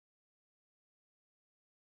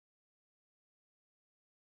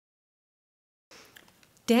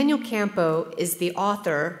Daniel Campo is the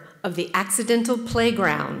author of The Accidental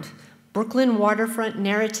Playground, Brooklyn Waterfront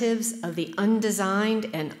Narratives of the Undesigned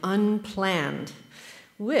and Unplanned,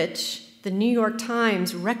 which the New York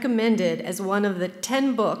Times recommended as one of the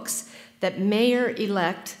 10 books that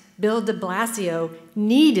Mayor-elect Bill de Blasio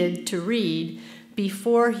needed to read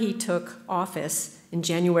before he took office in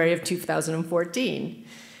January of 2014.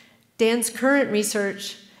 Dan's current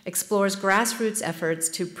research explores grassroots efforts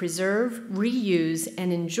to preserve, reuse,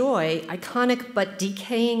 and enjoy iconic but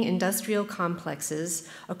decaying industrial complexes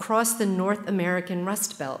across the North American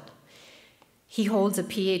Rust Belt. He holds a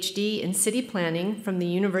PhD in city planning from the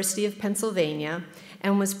University of Pennsylvania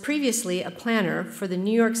and was previously a planner for the New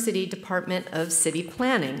York City Department of City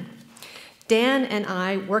Planning. Dan and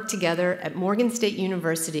I work together at Morgan State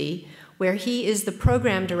University, where he is the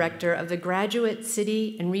program director of the Graduate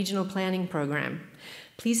City and Regional Planning Program.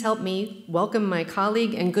 Please help me welcome my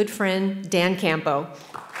colleague and good friend, Dan Campo.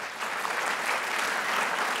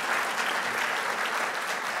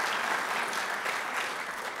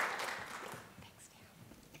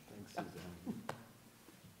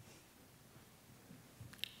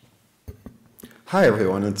 Hi,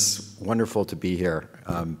 everyone. It's wonderful to be here.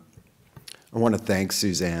 I want to thank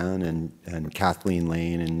Suzanne and Kathleen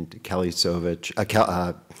Lane and Kelly Sovich,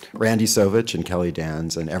 Randy Sovich and Kelly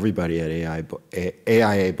Dans and everybody at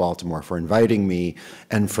AIA Baltimore for inviting me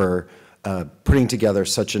and for putting together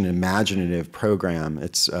such an imaginative program.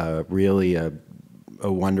 It's really a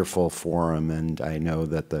wonderful forum, and I know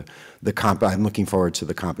that I'm looking forward to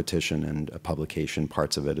the competition and publication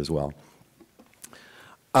parts of it as well.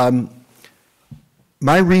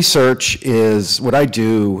 My research is, what I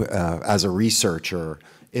do as a researcher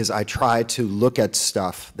is I try to look at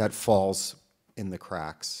stuff that falls in the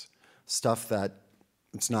cracks, stuff that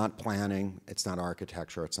it's not planning, it's not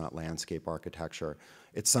architecture, it's not landscape architecture,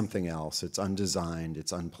 it's something else, it's undesigned,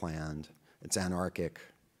 it's unplanned, it's anarchic,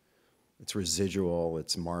 it's residual,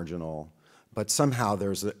 it's marginal, but somehow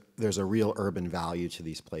there's a real urban value to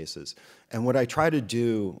these places. And what I try to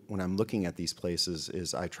do when I'm looking at these places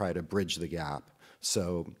is I try to bridge the gap.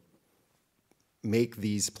 So make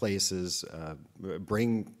these places,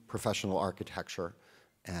 bring professional architecture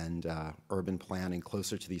and urban planning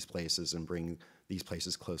closer to these places and bring these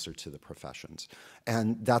places closer to the professions.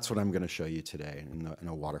 And that's what I'm going to show you today in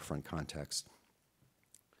a waterfront context.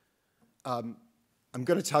 I'm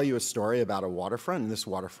going to tell you a story about a waterfront, and this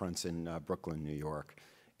waterfront's in Brooklyn, New York.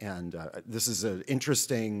 And this is an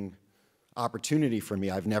interesting opportunity for me.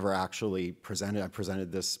 I've never actually presented. I've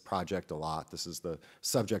presented this project a lot. This is the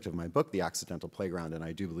subject of my book, The Accidental Playground, and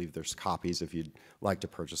I do believe there's copies if you'd like to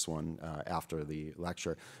purchase one after the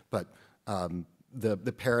lecture. But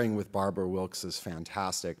the pairing with Barbara Wilkes is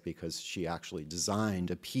fantastic because she actually designed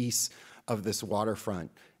a piece of this waterfront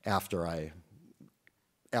after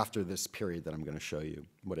this period that I'm going to show you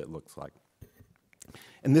what it looks like.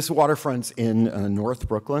 And this waterfront's in North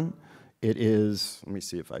Brooklyn. It is, let me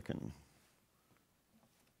see if I can,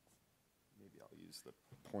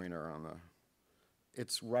 pointer on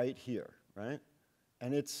it's right here, right?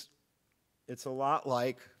 And it's a lot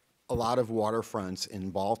like a lot of waterfronts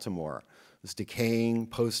in Baltimore. It's decaying,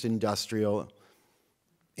 post-industrial,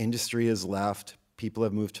 industry has left, people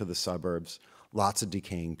have moved to the suburbs, lots of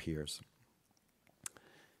decaying piers.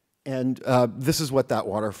 And this is what that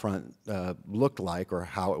waterfront looked like, or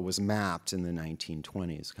how it was mapped in the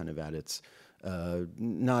 1920s, kind of at its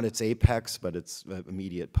not its apex, but its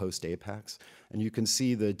immediate post-apex. And you can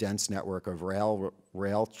see the dense network of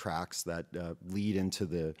rail tracks that lead into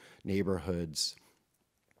the neighborhoods,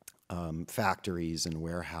 factories and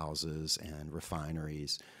warehouses and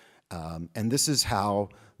refineries. And this is how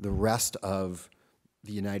the rest of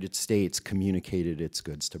the United States communicated its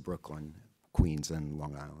goods to Brooklyn, Queens, and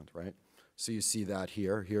Long Island, right? So you see that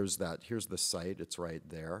here. Here's the site. It's right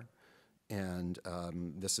there. And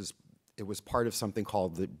it was part of something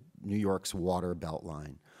called the New York's Water Belt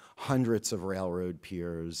Line. Hundreds of railroad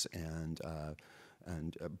piers and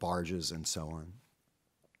barges and so on.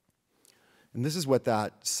 And this is what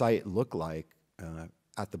that site looked like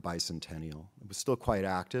at the Bicentennial. It was still quite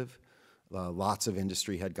active. Lots of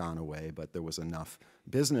industry had gone away, but there was enough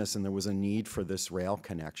business and there was a need for this rail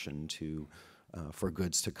connection for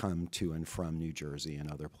goods to come to and from New Jersey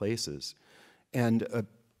and other places. And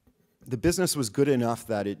the business was good enough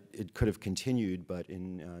that it could have continued, but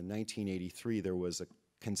in 1983 there was a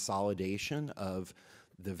consolidation of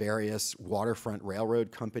the various waterfront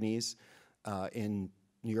railroad companies in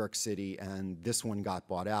New York City, and this one got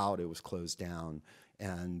bought out, it was closed down.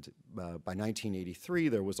 And by 1983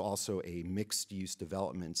 there was also a mixed-use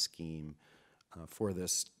development scheme for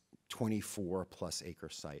this 24+ acre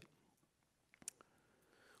site.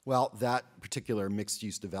 Well, that particular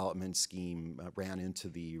mixed-use development scheme ran into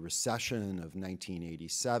the recession of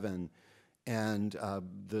 1987, and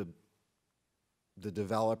the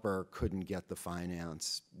developer couldn't get the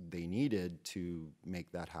finance they needed to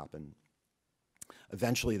make that happen.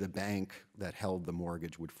 Eventually, the bank that held the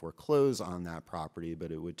mortgage would foreclose on that property,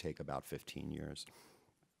 but it would take about 15 years.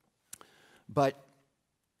 But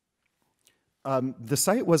the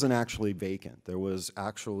site wasn't actually vacant. There was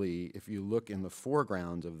actually, if you look in the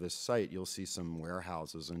foreground of this site, you'll see some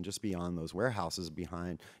warehouses, and just beyond those warehouses,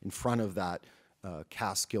 in front of that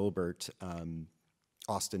Cass Gilbert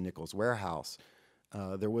Austin Nichols warehouse,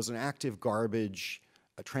 there was an active garbage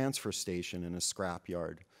transfer station and a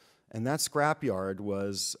scrapyard. And that scrapyard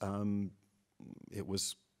was, it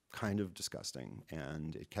was kind of disgusting,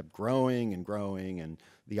 and it kept growing and growing, and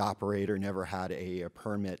the operator never had a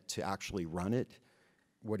permit to actually run it.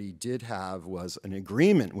 What he did have was an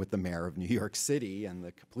agreement with the mayor of New York City and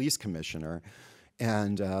the police commissioner,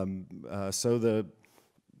 and so the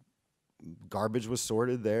garbage was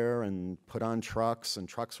sorted there and put on trucks, and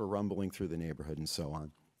trucks were rumbling through the neighborhood and so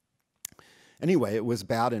on. Anyway, it was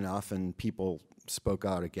bad enough, and people spoke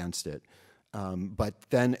out against it. But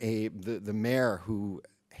then the mayor, who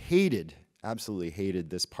absolutely hated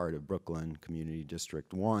this part of Brooklyn, Community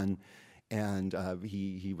District 1, and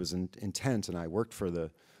he was intent, and I worked for the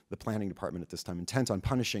planning department at this time, intent on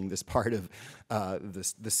punishing this part of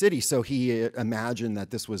the city. So he imagined that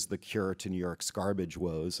this was the cure to New York's garbage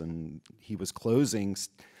woes, and he was closing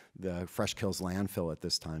the Fresh Kills landfill at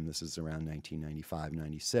this time. This is around 1995,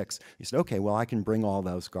 96. He said, okay, well, I can bring all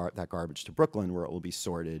that garbage to Brooklyn, where it will be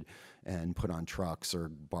sorted and put on trucks or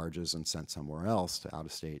barges and sent somewhere else to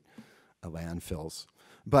out-of-state landfills.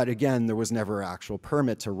 But again, there was never an actual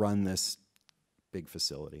permit to run this big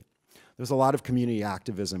facility. There's a lot of community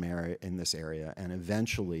activism in this area, and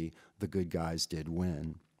eventually the good guys did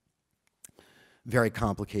win. Very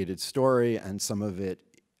complicated story, and some of it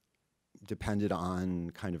depended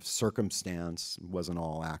on kind of circumstance, wasn't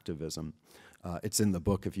all activism. It's in the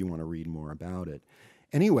book if you want to read more about it.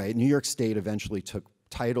 Anyway, New York State eventually took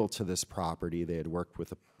title to this property. They had worked with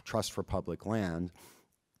the Trust for Public Land,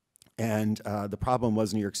 and the problem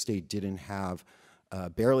was New York State didn't have,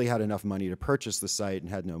 barely had enough money to purchase the site and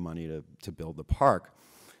had no money to build the park.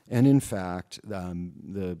 And in fact,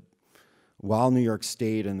 while New York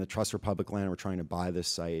State and the Trust for Public Land were trying to buy this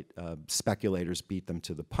site, speculators beat them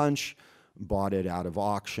to the punch, bought it out of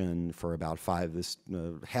auction for about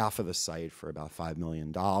half of the site for about $5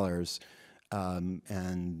 million,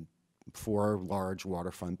 and 4 large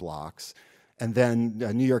waterfront blocks. And then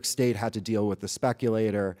New York State had to deal with the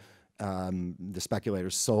speculator. The speculator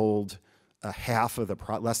sold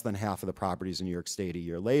less than half of the properties in New York State a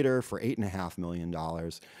year later for $8.5 million,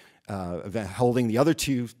 holding the other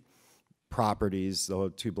 2 properties, the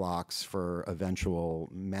 2 blocks, for eventual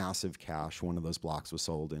massive cash. One of those blocks was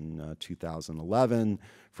sold in 2011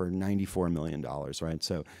 for $94 million, right?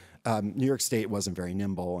 So New York State wasn't very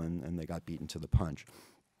nimble, and they got beaten to the punch.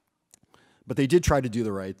 But they did try to do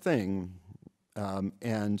the right thing,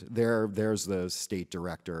 and there's the state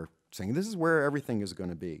director saying, this is where everything is going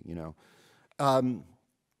to be, you know.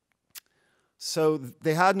 So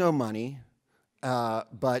they had no money,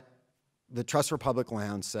 but the Trust for Public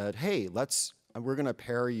Land said, hey, we're going to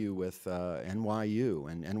pair you with NYU,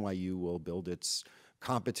 and NYU will build its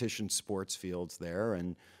competition sports fields there,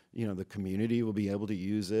 and you know, the community will be able to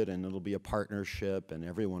use it, and it'll be a partnership, and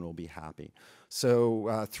everyone will be happy.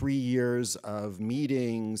 So 3 years of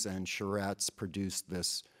meetings and charrettes produced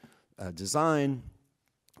this design.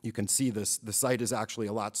 You can see the site is actually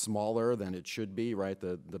a lot smaller than it should be, right?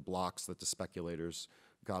 The blocks that the speculators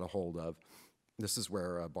got a hold of. This is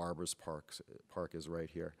where Barbara's Park is right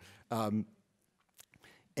here.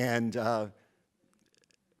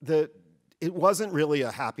 It wasn't really a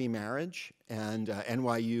happy marriage, and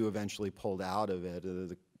NYU eventually pulled out of it.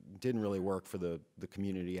 It didn't really work for the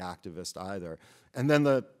community activist either. And then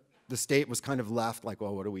the state was kind of left like,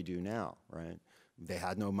 well, what do we do now, right? They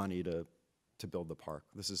had no money to build the park.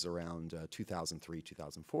 This is around 2003,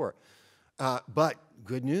 2004. But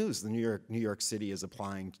good news, the New York City is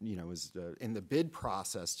applying, you know, is in the bid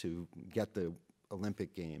process to get the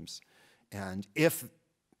Olympic Games. And if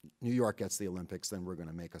New York gets the Olympics, then we're going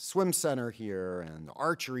to make a swim center here and the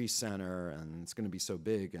archery center, and it's going to be so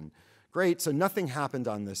big and great. So nothing happened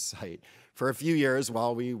on this site for a few years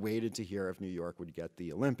while we waited to hear if New York would get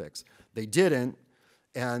the Olympics. They didn't,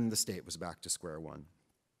 and the state was back to square one.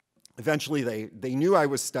 eventually they knew I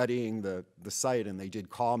was studying the site, and they did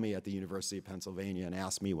call me at the University of Pennsylvania and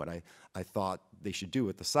asked me what I thought they should do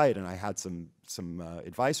with the site, and I had some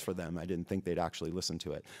advice for them. I didn't think they'd actually listen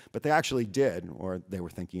to it, but they actually did, or they were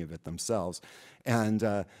thinking of it themselves. And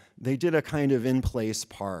they did a kind of in-place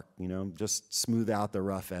park, you know, just smooth out the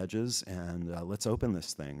rough edges, and let's open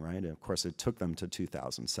this thing, right? And of course, it took them to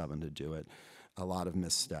 2007 to do it, a lot of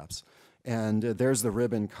missteps. And there's the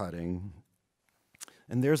ribbon cutting.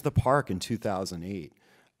 And there's the park in 2008.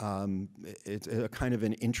 It's a kind of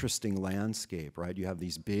an interesting landscape, right? You have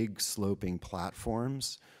these big sloping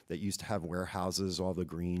platforms that used to have warehouses, all the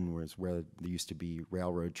green was where there used to be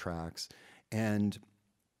railroad tracks. And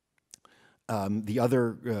the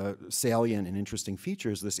other salient and interesting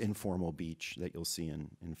feature is this informal beach that you'll see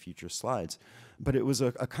in future slides. But it was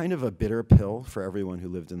a kind of a bitter pill for everyone who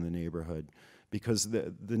lived in the neighborhood, because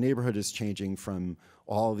the neighborhood is changing from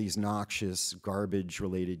all these noxious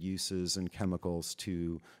garbage-related uses and chemicals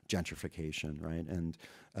to gentrification, right? And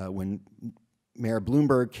when Mayor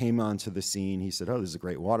Bloomberg came onto the scene, he said, oh, this is a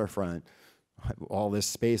great waterfront, all this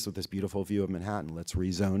space with this beautiful view of Manhattan, let's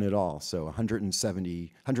rezone it all. So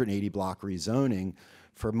 180 block rezoning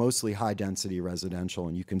for mostly high-density residential,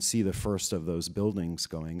 and you can see the first of those buildings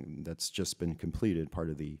going, that's just been completed, part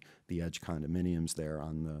of the Edge condominiums there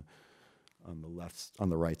on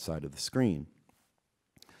the right side of the screen.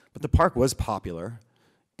 But the park was popular,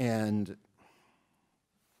 and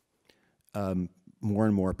more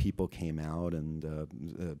and more people came out, and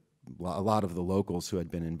a lot of the locals who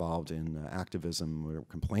had been involved in activism were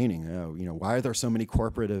complaining, oh, you know, why are there so many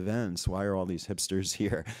corporate events? Why are all these hipsters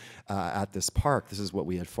here at this park? This is what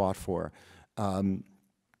we had fought for.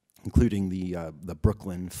 Including the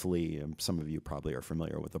Brooklyn flea. Some of you probably are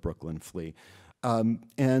familiar with the Brooklyn flea.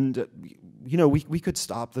 And you know, we could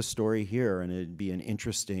stop the story here, and it'd be an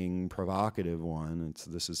interesting, provocative one.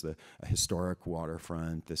 This is a historic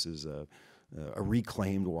waterfront. This is a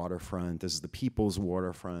reclaimed waterfront. This is the people's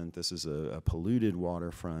waterfront. This is a polluted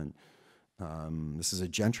waterfront. This is a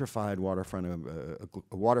gentrified waterfront,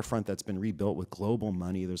 a waterfront that's been rebuilt with global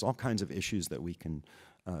money. There's all kinds of issues that we can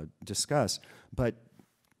discuss. But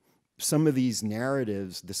some of these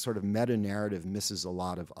narratives, this sort of meta-narrative, misses a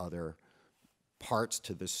lot of other parts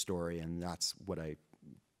to this story, and that's what I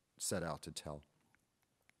set out to tell.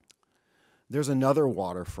 There's another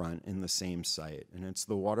waterfront in the same site, and it's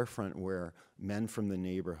the waterfront where men from the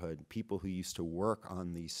neighborhood, people who used to work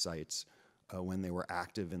on these sites when they were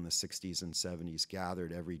active in the 60s and 70s,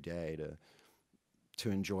 gathered every day to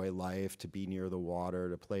enjoy life, to be near the water,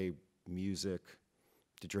 to play music,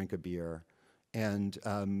 to drink a beer. And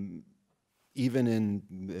even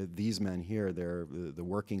in these men here, they're the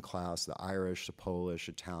working class, the Irish, the Polish,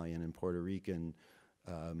 Italian, and Puerto Rican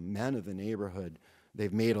men of the neighborhood.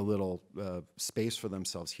 They've made a little space for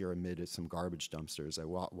themselves here amid some garbage dumpsters.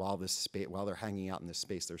 While they're hanging out in this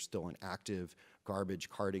space, there's still an active garbage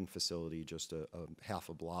carting facility just a half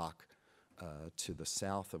a block to the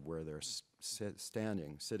south of where they're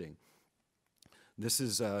sitting. This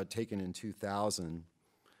is taken in 2000.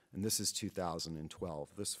 And this is 2012.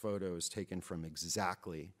 This photo is taken from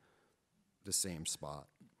exactly the same spot.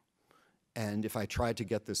 And if I tried to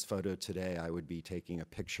get this photo today, I would be taking a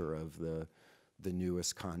picture of the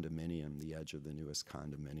newest condominium, the edge of the newest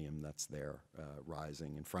condominium that's there,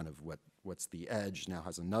 rising in front of what's the edge, now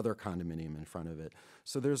has another condominium in front of it.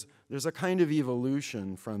 So there's a kind of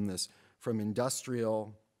evolution from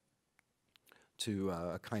industrial to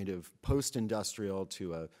a kind of post-industrial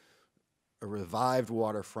to a revived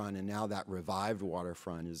waterfront, and now that revived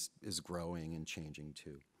waterfront is growing and changing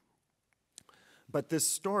too. But this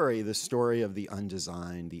story, the story of the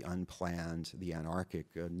undesigned, the unplanned, the anarchic,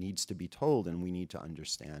 needs to be told, and we need to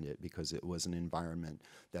understand it, because it was an environment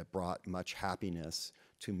that brought much happiness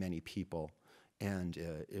to many people. And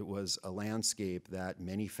it was a landscape that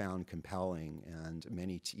many found compelling, and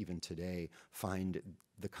many even today find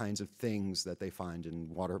the kinds of things that they find in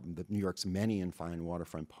New York's many and fine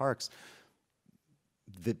waterfront parks.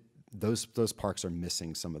 Those parks are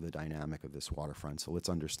missing some of the dynamic of this waterfront, so let's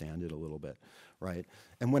understand it a little bit, right?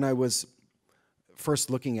 And when I was first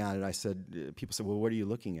looking at it, people said, well, what are you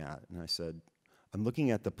looking at? And I said, I'm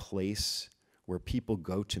looking at the place where people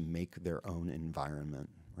go to make their own environment,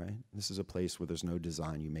 right? This is a place where there's no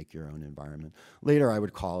design, you make your own environment. Later, I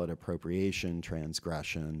would call it appropriation,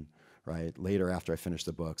 transgression, right? Later, after I finished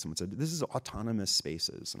the book, someone said, this is autonomous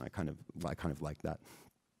spaces, and I kind of like that.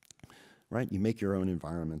 Right? You make your own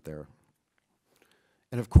environment there.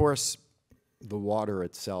 And of course, the water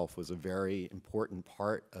itself was a very important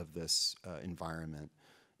part of this environment.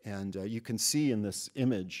 And you can see in this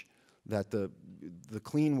image that the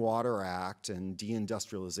Clean Water Act and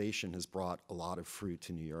deindustrialization has brought a lot of fruit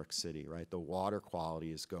to New York City, right? The water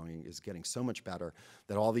quality is getting so much better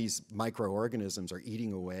that all these microorganisms are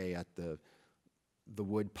eating away at the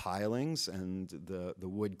wood pilings and the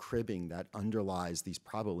wood cribbing that underlies these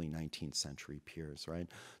probably 19th century piers, right?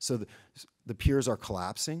 So the piers are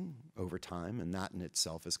collapsing over time, and that in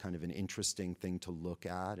itself is kind of an interesting thing to look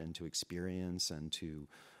at and to experience and to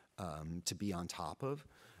be on top of.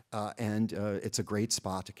 It's a great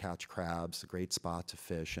spot to catch crabs, a great spot to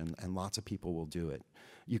fish, and lots of people will do it.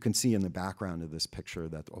 You can see in the background of this picture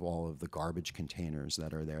that all of the garbage containers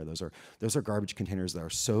that are there, those are garbage containers that are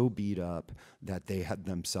so beat up that they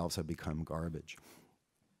themselves have become garbage.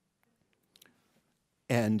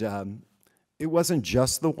 And it wasn't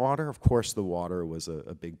just the water. Of course, the water was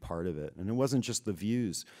a big part of it. And it wasn't just the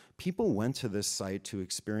views. People went to this site to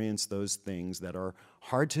experience those things that are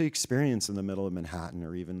hard to experience in the middle of Manhattan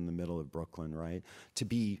or even in the middle of Brooklyn, right?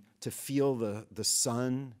 To feel the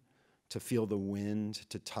sun, to feel the wind,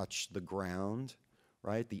 to touch the ground,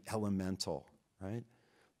 right? The elemental, right?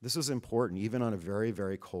 This was important, even on a very,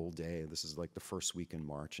 very cold day. This is like the first week in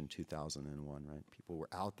March in 2001, right? People were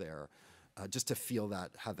out there just to feel that,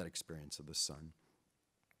 have that experience of the sun.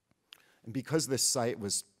 And because this site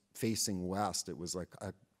was facing west, it was like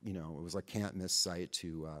a, it was like can't miss sight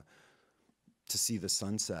to see the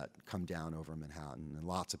sunset come down over Manhattan, and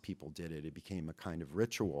lots of people did it. It became a kind of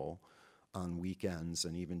ritual on weekends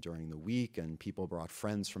and even during the week, and people brought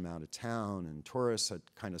friends from out of town, and tourists had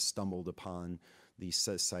kind of stumbled upon the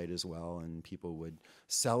site as well, and people would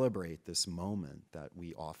celebrate this moment that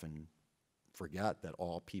we often forget that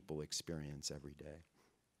all people experience every day.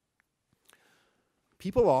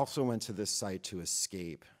 People also went to this site to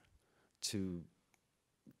escape, to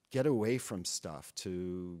get away from stuff,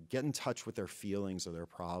 to get in touch with their feelings or their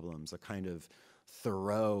problems, a kind of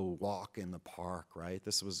Thoreau walk in the park, right?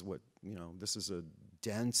 This was what, this is a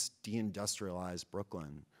dense, deindustrialized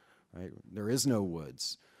Brooklyn, right? There is no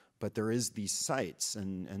woods, but there is these sites,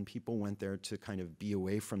 and people went there to kind of be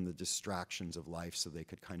away from the distractions of life so they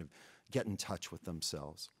could kind of get in touch with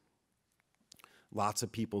themselves. Lots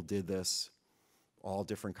of people did this, all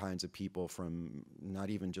different kinds of people from, not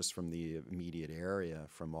even just from the immediate area,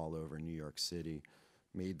 from all over New York City,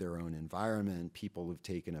 made their own environment. People have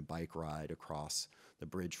taken a bike ride across the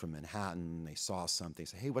bridge from Manhattan. They saw something,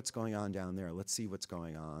 say, hey, what's going on down there? Let's see what's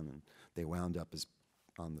going on. And they wound up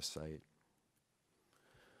on the site.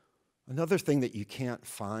 Another thing that you can't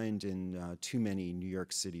find in too many New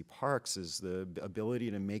York City parks is the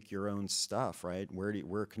ability to make your own stuff, right?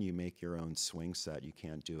 Where can you make your own swing set? You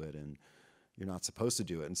can't do it, and you're not supposed to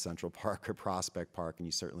do it in Central Park or Prospect Park, and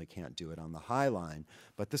you certainly can't do it on the High Line.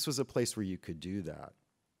 But this was a place where you could do that.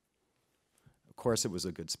 Of course, it was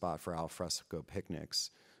a good spot for al fresco picnics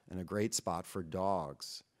and a great spot for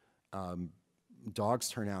dogs. Dogs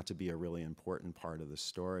turn out to be a really important part of the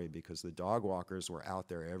story because the dog walkers were out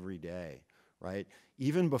there every day, right?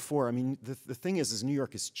 Even before, I mean, the thing is New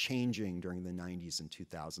York is changing during the 90s and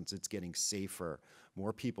 2000s. It's getting safer.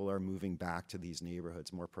 More people are moving back to these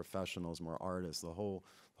neighborhoods, more professionals, more artists, the whole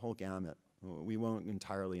gamut. We won't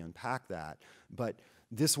entirely unpack that. But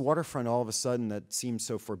this waterfront, all of a sudden, that seemed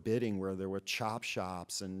so forbidding, where there were chop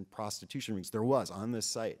shops and prostitution rings, there was on this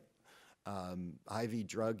site. IV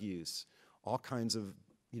drug use, all kinds of,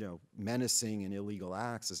 menacing and illegal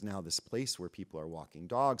acts, is now this place where people are walking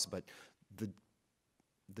dogs, but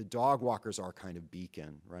the dog walkers are kind of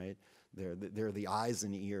beacon, right? They're the eyes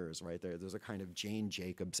and ears, right? There's a kind of Jane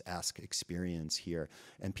Jacobs-esque experience here,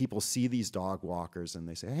 and people see these dog walkers and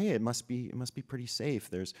they say, hey, it must be pretty safe.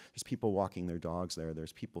 There's people walking their dogs there.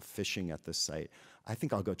 There's people fishing at this site. I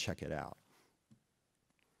think I'll go check it out.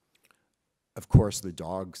 Of course, the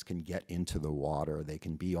dogs can get into the water. They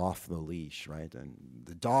can be off the leash, right? And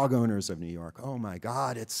the dog owners of New York, oh my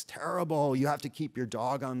God, it's terrible. You have to keep your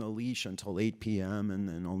dog on the leash until 8 p.m.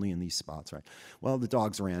 and only in these spots, right? Well, the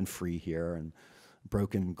dogs ran free here, and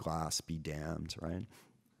broken glass be damned, right?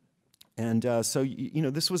 And so,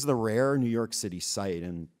 this was the rare New York City site,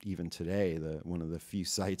 and even today, one of the few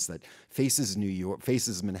sites that faces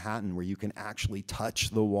Manhattan, where you can actually touch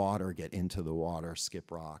the water, get into the water,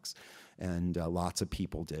 skip rocks. And lots of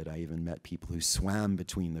people did. I even met people who swam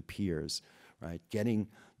between the piers, right?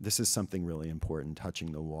 This is something really important,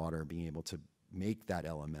 touching the water, being able to make that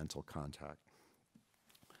elemental contact.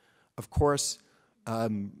 Of course,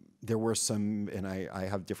 there were some, and I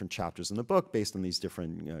have different chapters in the book based on these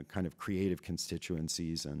different kind of creative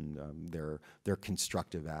constituencies and their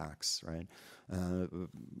constructive acts, right?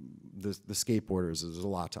 The skateboarders, there's a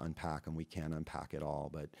lot to unpack, and we can't unpack it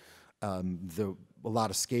all, but a lot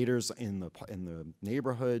of skaters in the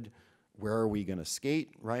neighborhood, where are we going to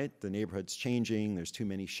skate, right? The neighborhood's changing. There's too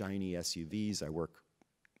many shiny SUVs. I work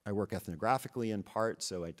ethnographically in part,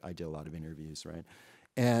 so I did a lot of interviews, right?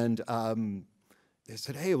 And they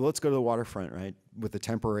said, hey, well, let's go to the waterfront, right? With the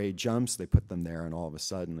temporary jumps, they put them there, and all of a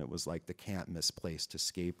sudden it was like the can't miss place to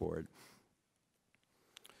skateboard.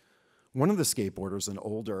 One of the skateboarders, an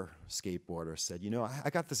older skateboarder, said, you know, I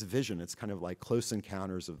got this vision. It's kind of like Close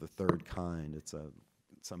Encounters of the Third Kind. It's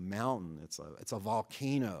a mountain. It's a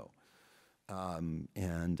volcano.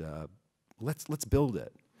 Let's build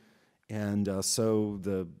it. And so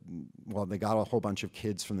they got a whole bunch of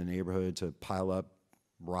kids from the neighborhood to pile up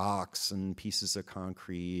rocks and pieces of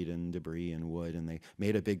concrete and debris and wood, and they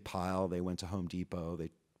made a big pile. They went to Home Depot. They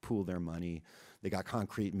pooled their money. They got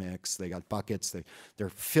concrete mix. They got buckets. They're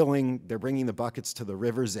bringing the buckets to the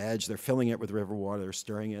river's edge. They're filling it with river water. They're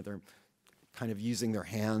stirring it. They're kind of using their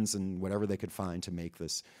hands and whatever they could find to make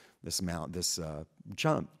this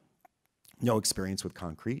jump. No experience with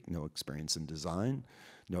concrete, no experience in design,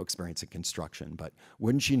 no experience in construction. But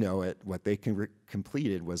wouldn't you know it, what they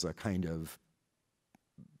completed was a kind of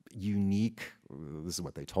unique, this is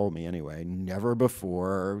what they told me anyway, never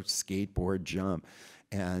before skateboard jump.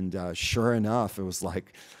 And sure enough, it was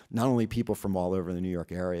like not only people from all over the New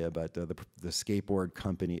York area, but the skateboard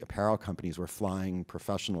company, apparel companies were flying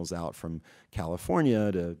professionals out from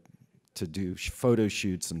California to do photo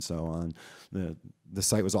shoots and so on. The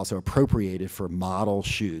site was also appropriated for model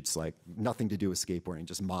shoots, like nothing to do with skateboarding,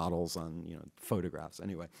 just models on photographs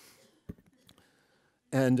anyway.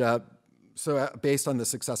 And so based on the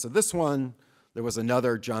success of this one, there was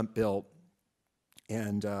another jump built,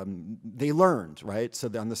 and they learned, right? So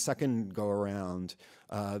on the second go around,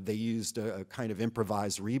 they used a kind of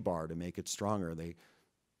improvised rebar to make it stronger.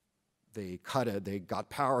 They cut it, they got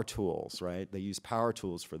power tools, right? They used power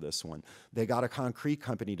tools for this one. They got a concrete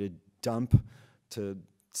company to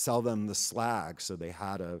sell them the slag, so they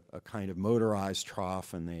had a kind of motorized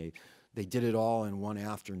trough, and they did it all in one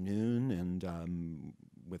afternoon, and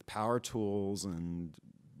with power tools, and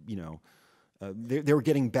they were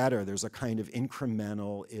getting better. There's a kind of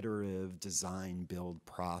incremental, iterative design build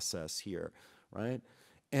process here, right?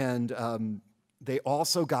 And they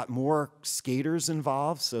also got more skaters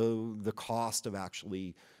involved, so the cost of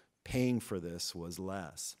actually paying for this was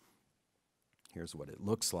less. Here's what it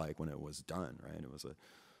looks like when it was done, right? It was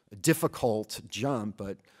a difficult jump,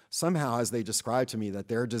 but somehow, as they described to me, that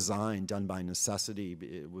their design, done by necessity,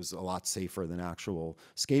 it was a lot safer than actual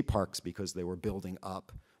skate parks because they were building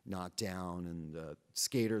up, not down, and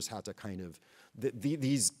skaters had to kind of,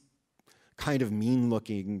 these kind of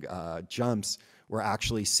mean-looking jumps were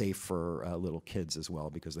actually safe for little kids as well,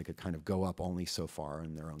 because they could kind of go up only so far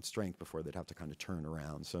in their own strength before they'd have to kind of turn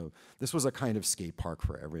around. So this was a kind of skate park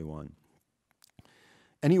for everyone.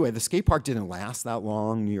 Anyway, the skate park didn't last that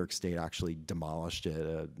long. New York State actually demolished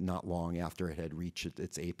it not long after it had reached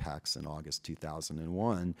its apex in August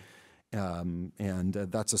 2001. And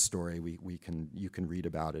that's a story you can read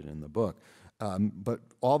about it in the book. But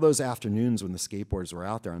all those afternoons when the skateboards were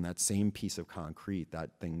out there on that same piece of concrete,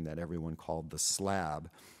 that thing that everyone called the slab,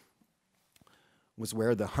 was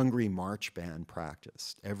where the Hungry March Band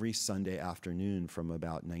practiced. Every Sunday afternoon from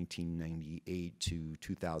about 1998 to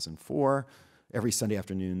 2004, every Sunday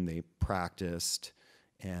afternoon they practiced.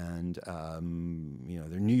 And they're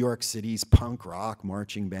New York City's punk rock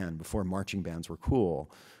marching band before marching bands were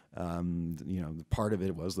cool. Part of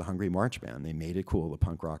it was the Hungry March Band. They made it cool, the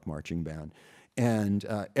punk rock marching band. And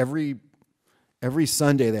every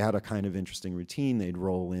Sunday they had a kind of interesting routine. They'd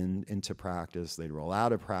roll into practice, they'd roll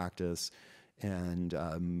out of practice, and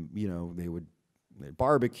they'd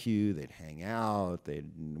barbecue, they'd hang out.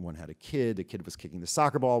 One had a kid. The kid was kicking the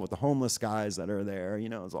soccer ball with the homeless guys that are there.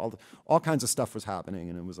 It was all kinds of stuff was happening,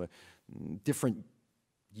 and it was different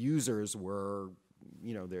users were.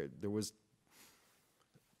 There was.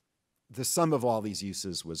 The sum of all these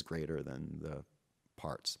uses was greater than the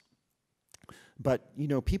parts. But,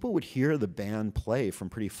 people would hear the band play from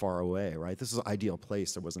pretty far away, right? This is an ideal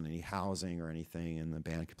place. There wasn't any housing or anything, and the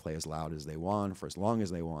band could play as loud as they want for as long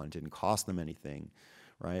as they want. It didn't cost them anything,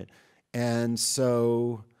 right? And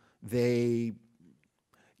so they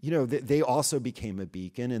also became a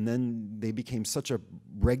beacon, and then they became such a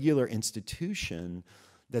regular institution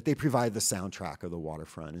that they provide the soundtrack of the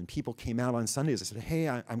waterfront. And people came out on Sundays and said, hey,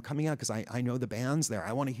 I'm coming out because I know the band's there.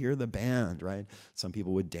 I want to hear the band, right? Some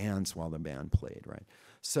people would dance while the band played, right?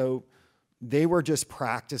 So they were just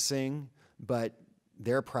practicing, but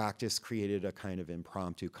their practice created a kind of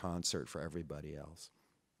impromptu concert for everybody else.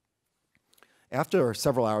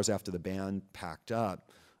 Several hours after the band packed up,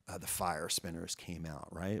 the fire spinners came out,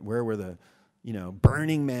 right? Where were the you know,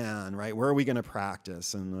 Burning Man, right? Where are we going to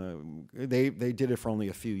practice? And they did it for only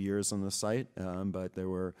a few years on the site, but there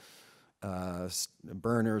were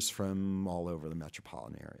burners from all over the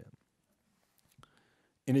metropolitan area.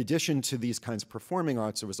 In addition to these kinds of performing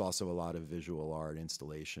arts, there was also a lot of visual art,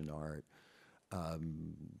 installation art,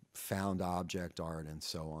 found object art, and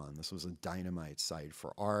so on. This was a dynamite site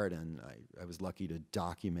for art, and I was lucky to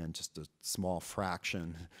document just a small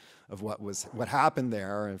fraction of what happened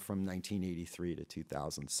there from 1983 to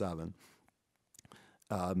 2007.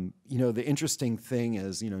 You know, the interesting thing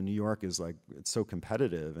is, you know, New York is like, it's so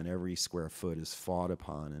competitive, and every square foot is fought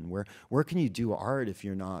upon. And where can you do art if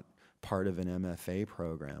you're not part of an MFA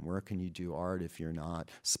program? Where can you do art if you're not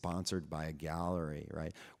sponsored by a gallery,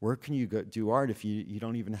 right? Where can you go do art if you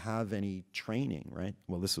don't even have any training, right?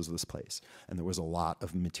 Well, this was this place, and there was a lot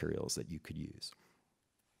of materials that you could use.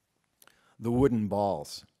 The wooden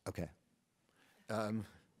balls, okay.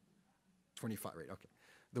 25, right, okay.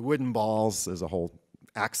 The wooden balls is a whole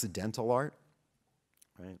accidental art,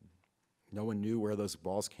 right? No one knew where those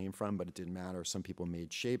balls came from, but it didn't matter. Some people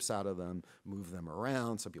made shapes out of them, moved them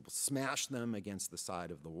around. Some people smashed them against the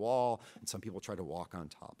side of the wall, and some people tried to walk on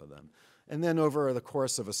top of them. And then over the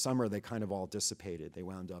course of a summer, they kind of all dissipated. They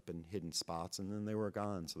wound up in hidden spots, and then they were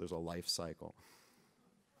gone. So there's a life cycle,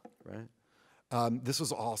 right? This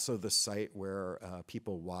was also the site where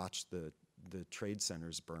people watched the trade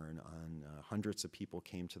centers burn. Hundreds of people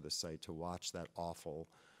came to the site to watch that awful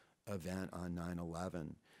event on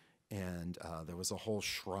 9/11. And there was a whole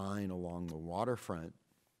shrine along the waterfront.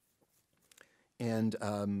 And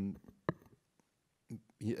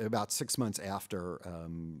about 6 months after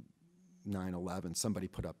 9/11, somebody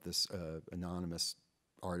put up this, anonymous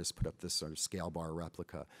artist put up this sort of scale bar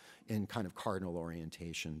replica in kind of cardinal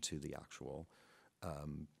orientation to the actual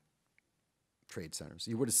trade centers.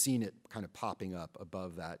 You would have seen it kind of popping up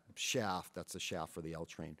above that shaft. That's the shaft for the L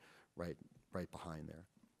train, right behind there.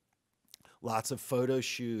 Lots of photo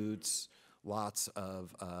shoots, lots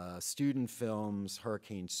of student films,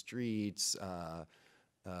 Hurricane Streets,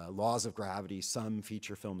 Laws of Gravity. Some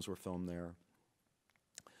feature films were filmed there.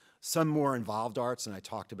 Some more involved arts, and I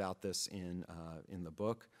talked about this in the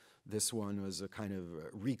book. This one was a kind of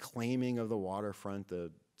reclaiming of the waterfront.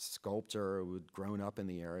 The sculptor who had grown up in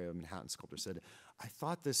the area, a Manhattan sculptor, said, I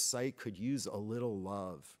thought this site could use a little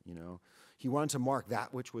love, you know. He wanted to mark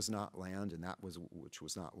that which was not land and that which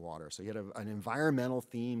was not water. So he had an environmental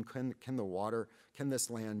theme. Can this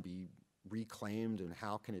land be reclaimed, and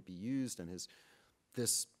how can it be used? And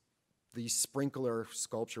the sprinkler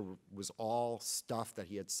sculpture was all stuff that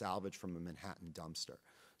he had salvaged from a Manhattan dumpster.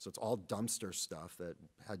 So it's all dumpster stuff that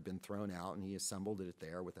had been thrown out, and he assembled it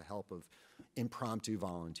there with the help of impromptu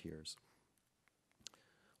volunteers.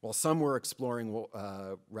 While some were exploring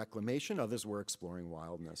reclamation, others were exploring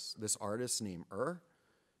wildness. This artist named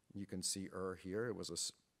you can see here, it was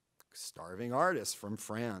a starving artist from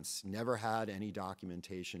France, never had any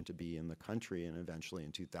documentation to be in the country, and eventually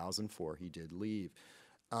in 2004 he did leave.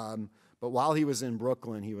 But while he was in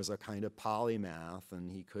Brooklyn, he was a kind of polymath,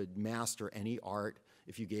 and he could master any art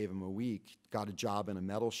if you gave him a week. Got a job in a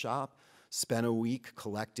metal shop, spent a week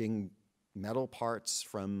collecting metal parts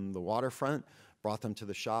from the waterfront, brought them to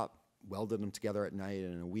the shop, welded them together at night,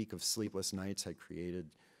 and in a week of sleepless nights had created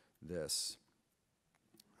this.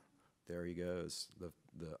 There he goes, the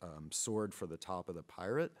sword for the top of the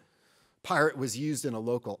pirate. Pirate was used in a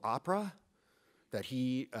local opera that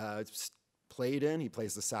he played in. He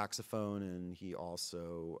plays the saxophone, and he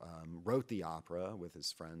also wrote the opera with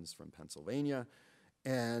his friends from Pennsylvania.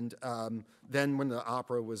 And then when the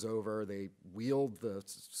opera was over, they wheeled the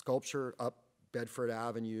sculpture up Bedford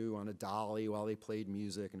Avenue on a dolly while they played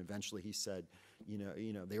music, and eventually he said, you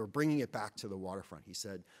know, they were bringing it back to the waterfront. He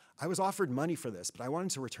said, I was offered money for this, but I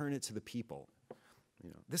wanted to return it to the people.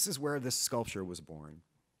 You know, this is where this sculpture was born.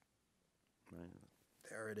 Right?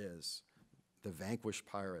 There it is, the vanquished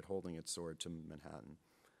pirate holding its sword to Manhattan.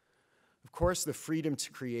 Of course, the freedom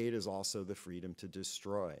to create is also the freedom to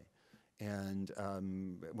destroy. And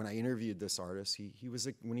when I interviewed this artist,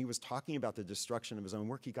 when he was talking about the destruction of his own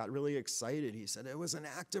work, he got really excited. He said, it was an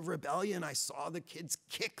act of rebellion. I saw the kids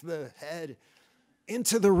kick the head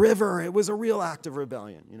into the river. It was a real act of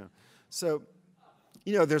rebellion, you know. So,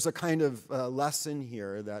 you know, there's a kind of lesson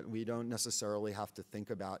here that we don't necessarily have to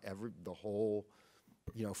think about the whole,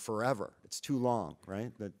 you know, forever. It's too long,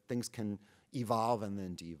 right? That things can evolve and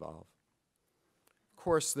then devolve. Of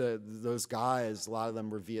course, those guys, a lot of them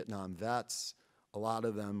were Vietnam vets. A lot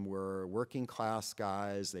of them were working class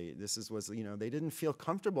guys. They didn't feel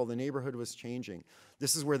comfortable. The neighborhood was changing.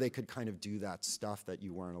 This is where they could kind of do that stuff that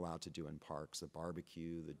you weren't allowed to do in parks, the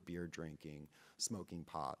barbecue, the beer drinking, smoking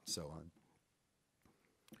pot, so on.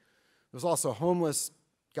 There's also homeless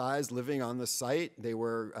guys living on the site. They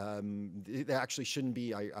were, they actually shouldn't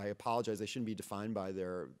be, I apologize, they shouldn't be defined by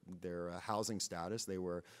their housing status. They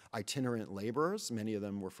were itinerant laborers. Many of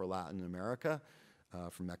them were for Latin America,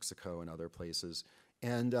 from Mexico and other places.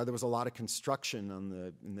 And there was a lot of construction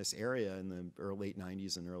in this area in the late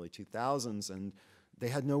 90s and early 2000s, and they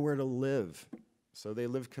had nowhere to live. So they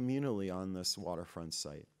lived communally on this waterfront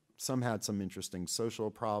site. Some had some interesting social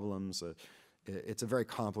problems. It's a very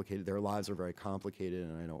complicated, their lives are very complicated,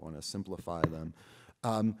 and I don't want to simplify them.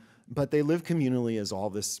 But they lived communally as all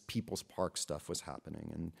this People's Park stuff was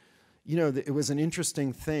happening. And, you know, it was an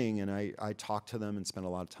interesting thing, and I talked to them and spent a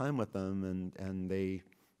lot of time with them, and they,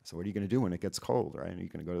 so what are you going to do when it gets cold, right? Are you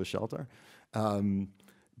going to go to the shelter?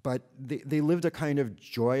 But they lived a kind of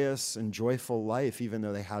joyous and joyful life, even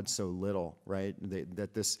though they had so little, right?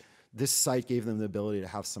 This site gave them the ability to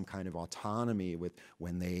have some kind of autonomy with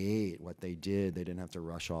when they ate, what they did. They didn't have to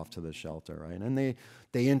rush off to the shelter, right? And they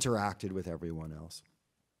interacted with everyone else.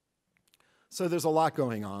 So there's a lot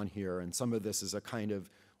going on here, and some of this is a kind of,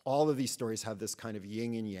 all of these stories have this kind of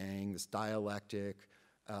yin and yang, this dialectic.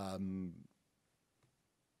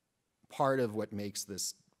 Part of what makes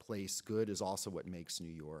this place good is also what makes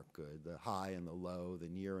New York good. The high and the low, the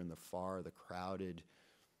near and the far, the crowded,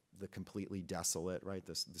 the completely desolate, right?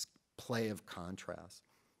 This play of contrast.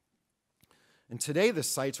 And today the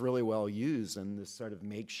site's really well used, and this sort of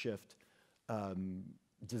makeshift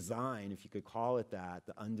design, if you could call it that,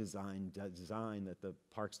 the undesigned design that the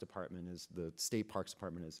the State Parks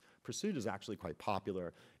Department has pursued is actually quite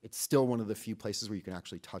popular. It's still one of the few places where you can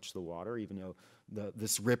actually touch the water, even though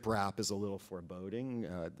this riprap is a little foreboding.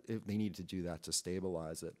 They need to do that to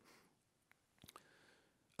stabilize it.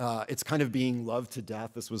 It's kind of being loved to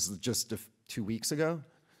death. This was just 2 weeks ago.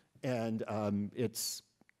 And it's,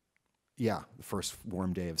 yeah, the first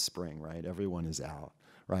warm day of spring, right? Everyone is out,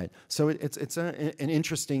 right? So it's an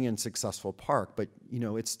interesting and successful park, but you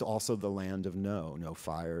know, it's also the land of no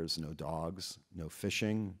fires, no dogs, no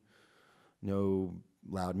fishing, no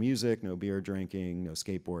loud music, no beer drinking, no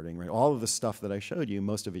skateboarding, right? All of the stuff that I showed you,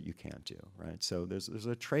 most of it you can't do, right? So there's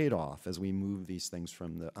a trade-off as we move these things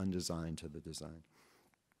from the undesigned to the design.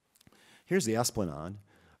 Here's the Esplanade.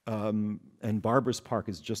 And Barbers Park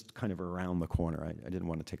is just kind of around the corner. I didn't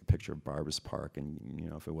want to take a picture of Barbers Park, and you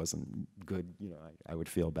know, if it wasn't good, you know, I would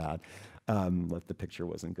feel bad if the picture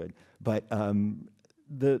wasn't good. But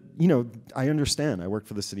you know, I understand. I work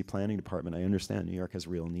for the city planning department. I understand New York has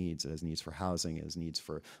real needs. It has needs for housing. It has needs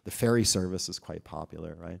for the ferry service is quite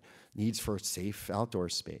popular, right? Needs for safe outdoor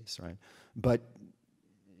space, right? But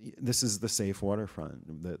this is the safe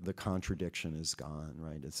waterfront. The contradiction is gone,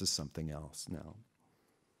 right? This is something else now.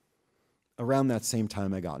 Around that same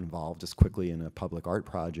time, I got involved just quickly in a public art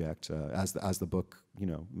project as the book, you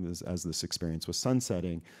know, as this experience was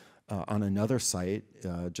sunsetting, on another site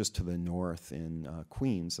just to the north in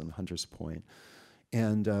Queens and Hunters Point.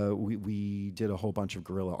 And we did a whole bunch of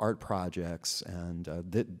guerrilla art projects, and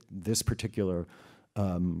this particular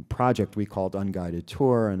project we called Unguided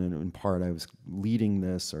Tour, and in part I was leading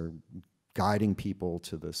this or guiding people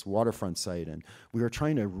to this waterfront site, and we were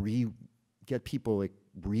trying to get people like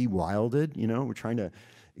rewilded, you know, we're trying to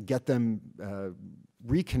get them,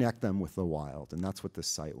 reconnect them with the wild, and that's what this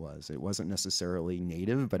site was. It wasn't necessarily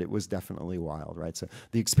native, but it was definitely wild, right? So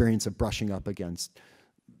the experience of brushing up against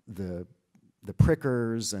the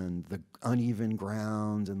prickers and the uneven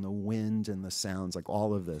ground and the wind and the sounds, like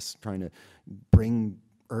all of this, trying to bring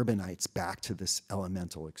urbanites back to this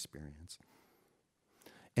elemental experience.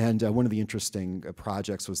 And one of the interesting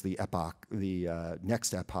projects was the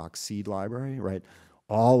Next Epoch Seed Library, right?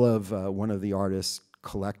 All of, one of the artists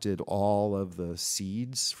collected all of the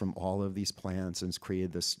seeds from all of these plants and has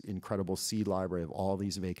created this incredible seed library of all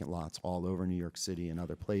these vacant lots all over New York City and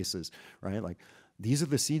other places, right? Like, these are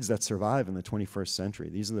the seeds that survive in the 21st century.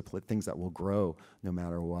 These are the things that will grow no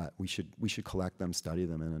matter what. We should collect them, study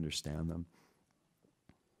them, and understand them.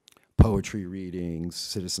 Poetry readings,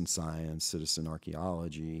 citizen science, citizen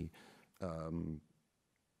archaeology,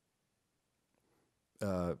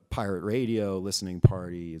 pirate radio, listening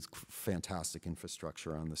party, it's fantastic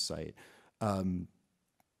infrastructure on the site. And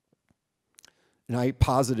I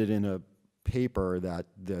posited in a paper that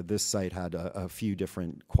this site had a few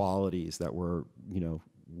different qualities that were, you know,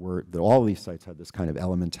 that all of these sites had this kind of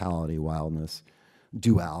elementality, wildness,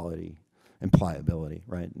 duality, and pliability,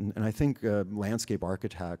 right? And I think landscape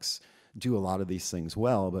architects do a lot of these things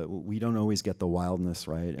well, but we don't always get the wildness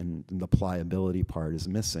right, and the pliability part is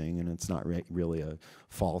missing, and it's not really a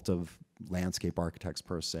fault of landscape architects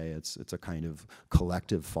per se. It's a kind of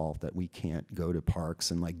collective fault that we can't go to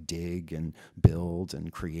parks and like dig and build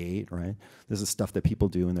and create, right? This is stuff that people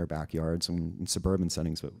do in their backyards and in suburban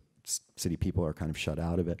settings, but city people are kind of shut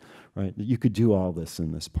out of it, right? You could do all this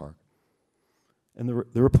in this park. And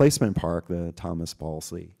the replacement park, the Thomas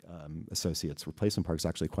Balsley Associates replacement park, is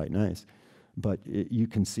actually quite nice, but you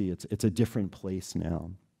can see it's a different place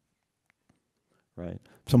now, right?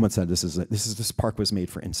 Someone said this park was made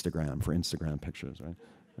for Instagram pictures, right?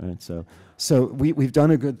 Right. So we've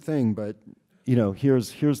done a good thing, but you know,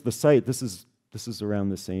 here's the site. This is around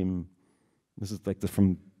the same. This is like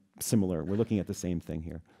from similar. We're looking at the same thing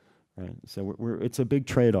here, right? So it's a big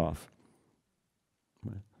trade-off.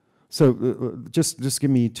 Right. So just give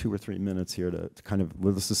me 2 or 3 minutes here to kind of,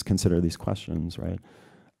 let's just consider these questions, right?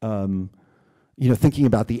 You know, thinking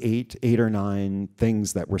about the eight or nine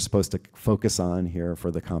things that we're supposed to focus on here for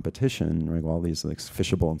the competition, right? All these like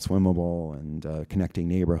fishable and swimmable and connecting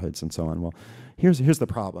neighborhoods and so on. Well, here's the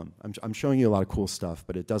problem. I'm showing you a lot of cool stuff,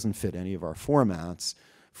 but it doesn't fit any of our formats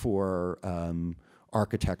for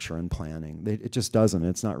architecture and planning. It just doesn't.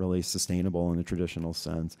 It's not really sustainable in the traditional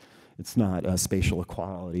sense. It's not spatial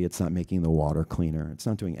equality. It's not making the water cleaner. It's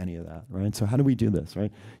not doing any of that, right? So how do we do this,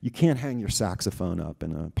 right? You can't hang your saxophone up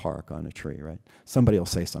in a park on a tree, right? Somebody will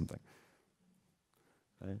say something,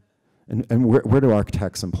 right? And where do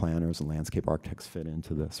architects and planners and landscape architects fit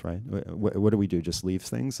into this, right? What do we do? Just leave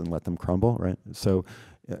things and let them crumble, right? So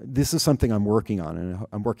this is something I'm working on, and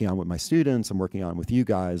I'm working on with my students, I'm working on with you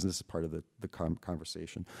guys. This is part of the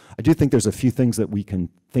conversation. I do think there's a few things that we can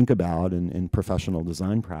think about in professional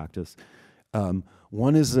design practice.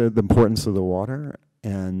 One is the importance of the water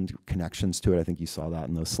and connections to it. I think you saw that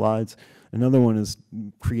in those slides. Another one is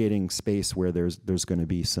creating space where there's going to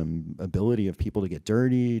be some ability of people to get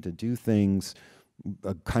dirty, to do things,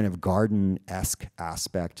 a kind of garden-esque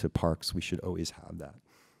aspect to parks. We should always have that.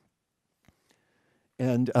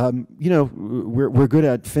 And you know, we're good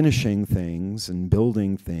at finishing things and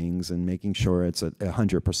building things and making sure it's at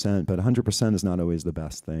 100%, but 100% is not always the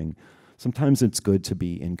best thing. Sometimes it's good to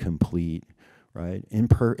be incomplete, right?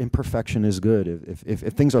 Imperfection is good.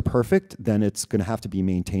 If things are perfect, then it's going to have to be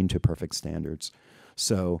maintained to perfect standards.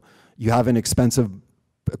 So you have an expensive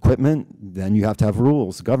equipment, then you have to have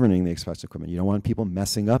rules governing the expensive equipment. You don't want people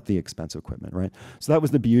messing up the expensive equipment, right? So that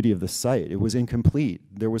was the beauty of the site. It was incomplete.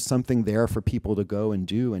 There was something there for people to go and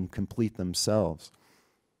do and complete themselves.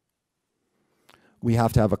 We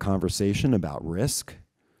have to have a conversation about risk,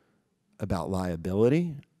 about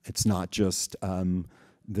liability. It's not just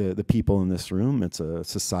the people in this room, it's a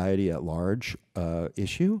society at large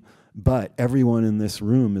issue, but everyone in this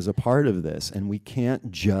room is a part of this, and we can't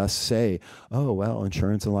just say, oh, well,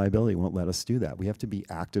 insurance and liability won't let us do that. We have to be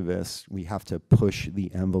activists, we have to push the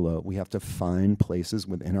envelope, we have to find places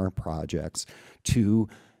within our projects to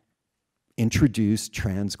introduce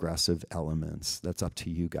transgressive elements. That's up to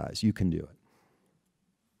you guys, you can do it.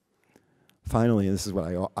 Finally, and this is what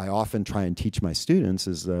I often try and teach my students,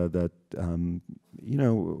 is that you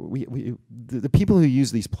know, the people who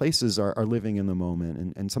use these places are living in the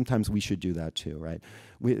moment, and sometimes we should do that too, right?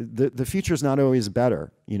 The future is not always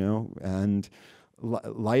better, you know, and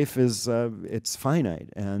life is it's finite,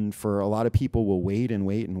 and for a lot of people will wait and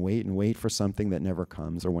wait and wait and wait for something that never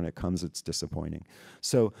comes, or when it comes it's disappointing.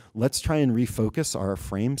 So let's try and refocus our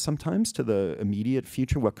frame sometimes to the immediate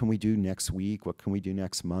future. What can we do next week? What can we do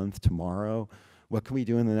next month, tomorrow? What can we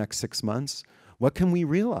do in the next 6 months? What can we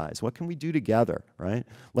realize? What can we do together, right?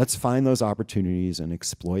 Let's find those opportunities and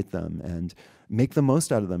exploit them and make the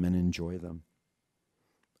most out of them and enjoy them.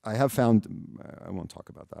 I have found, I won't talk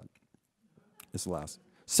about that. This last.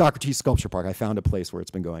 Socrates Sculpture Park, I found a place where it's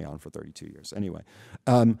been going on for 32 years. Anyway,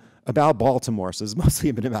 about Baltimore, so this has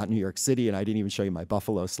mostly been about New York City, and I didn't even show you my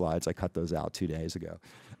Buffalo slides. I cut those out 2 days ago.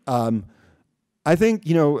 I think,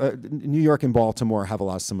 you know, New York and Baltimore have a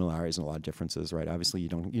lot of similarities and a lot of differences, right? Obviously, you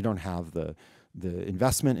don't have the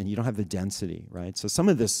investment and you don't have the density, right? So some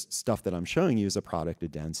of this stuff that I'm showing you is a product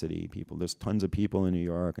of density. There's tons of people in New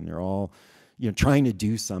York, and they're all, you know, trying to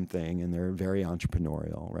do something, and they're very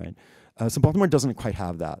entrepreneurial, right? So Baltimore doesn't quite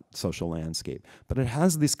have that social landscape, but it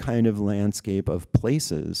has this kind of landscape of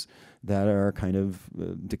places that are kind of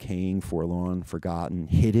decaying, forlorn, forgotten,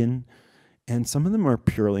 hidden, and some of them are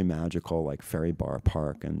purely magical, like Ferry Bar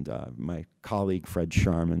Park. And my colleague Fred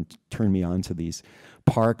Sharman turned me on to these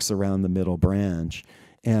parks around the Middle Branch.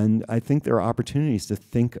 And I think there are opportunities to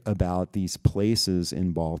think about these places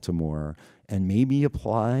in Baltimore and maybe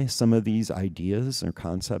apply some of these ideas or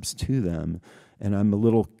concepts to them. And I'm a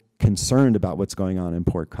little concerned about what's going on in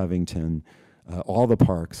Port Covington, all the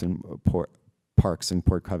parks in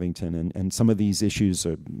Port Covington, and some of these issues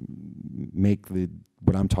make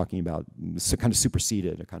what I'm talking about kind of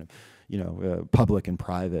superseded, a kind of public and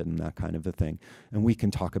private and that kind of a thing. And we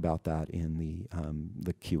can talk about that in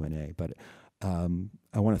the Q&A. But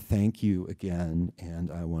I want to thank you again,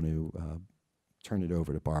 and I want to turn it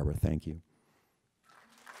over to Barbara. Thank you.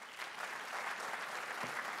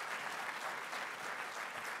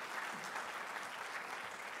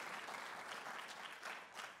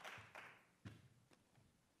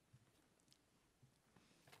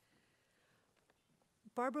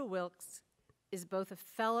 Barbara Wilks is both a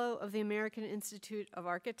fellow of the American Institute of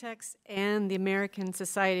Architects and the American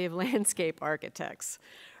Society of Landscape Architects.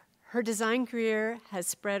 Her design career has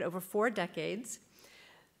spread over 4 decades,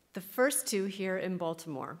 the first 2 here in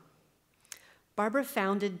Baltimore. Barbara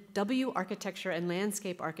founded W Architecture and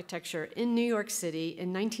Landscape Architecture in New York City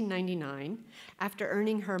in 1999 after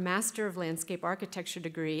earning her Master of Landscape Architecture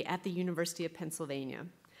degree at the University of Pennsylvania.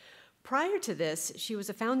 Prior to this, she was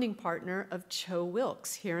a founding partner of Cho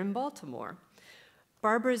Wilks here in Baltimore.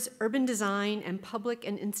 Barbara's urban design and public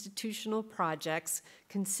and institutional projects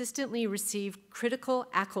consistently received critical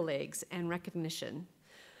accolades and recognition.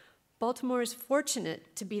 Baltimore is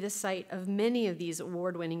fortunate to be the site of many of these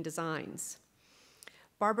award-winning designs.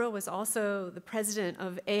 Barbara was also the president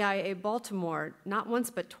of AIA Baltimore, not once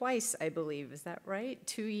but twice, I believe. Is that right?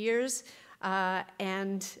 2 years.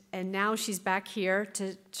 And now she's back here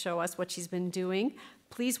to show us what she's been doing.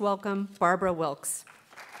 Please welcome Barbara Wilks.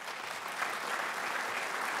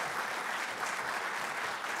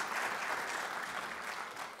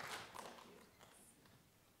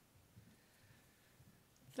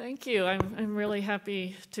 Thank you. I'm really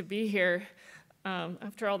happy to be here.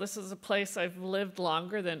 After all, this is a place I've lived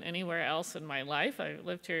longer than anywhere else in my life. I've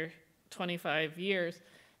lived here 25 years.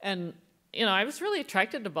 And I was really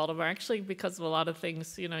attracted to Baltimore, actually, because of a lot of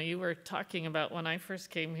things, you were talking about when I first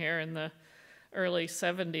came here in the early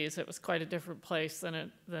 70s. It was quite a different place than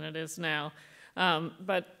it is now.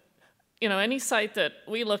 But any site that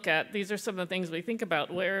we look at, these are some of the things we think about.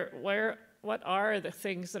 What are the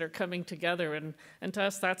things that are coming together? And to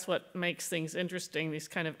us, that's what makes things interesting, these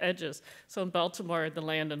kind of edges. So in Baltimore, the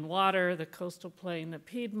land and water, the coastal plain, the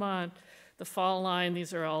Piedmont, the fall line,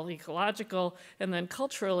 these are all ecological. And then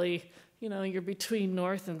culturally, you're between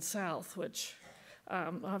north and south, which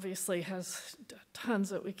obviously has tons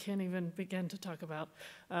that we can't even begin to talk about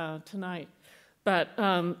tonight. But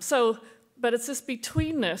it's this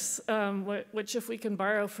betweenness, which if we can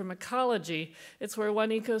borrow from ecology, it's where one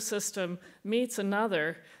ecosystem meets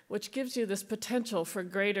another, which gives you this potential for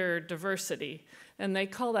greater diversity. And they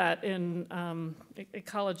call that in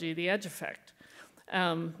ecology the edge effect.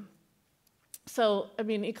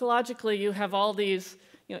 Ecologically, you have all these,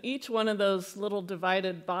 each one of those little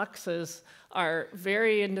divided boxes are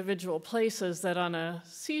very individual places that on a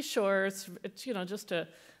seashore, it's just a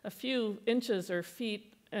few inches or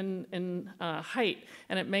feet in height,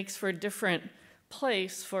 and it makes for a different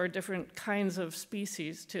place for different kinds of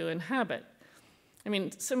species to inhabit.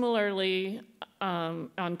 Similarly,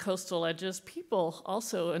 on coastal edges, people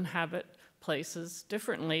also inhabit places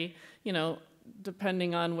differently,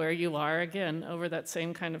 depending on where you are, again, over that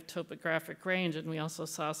same kind of topographic range. And we also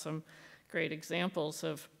saw some great examples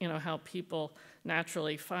of, how people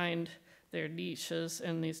naturally find their niches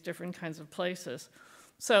in these different kinds of places.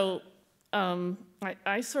 So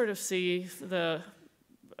I sort of see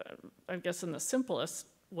I guess in the simplest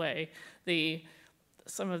way,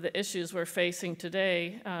 some of the issues we're facing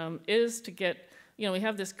today is to get, we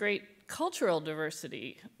have this great cultural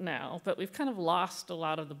diversity now, but we've kind of lost a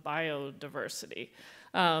lot of the biodiversity.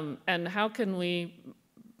 And how can we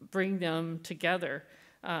bring them together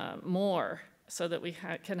more so that we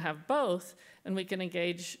can have both, and we can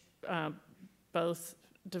engage both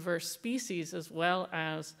diverse species as well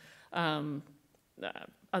as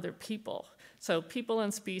other people. So people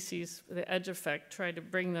and species, the edge effect, try to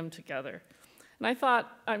bring them together. And I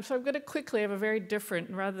thought, so I'm going to quickly have a very different,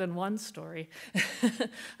 rather than one story,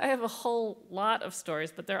 I have a whole lot of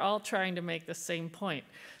stories, but they're all trying to make the same point.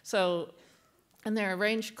 So, and they're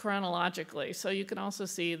arranged chronologically. So you can also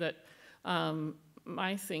see that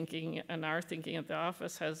my thinking and our thinking at the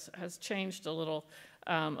office has changed a little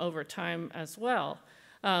over time as well.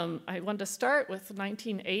 I wanted to start with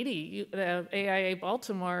 1980. The AIA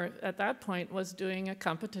Baltimore at that point was doing a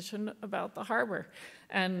competition about the harbor.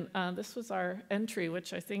 And this was our entry,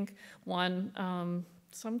 which I think won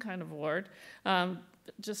some kind of award.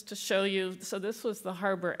 Just to show you, so this was the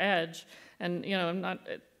harbor edge. And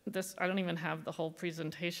I don't even have the whole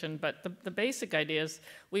presentation, but the basic idea is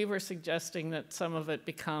we were suggesting that some of it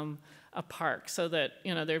become a park so that,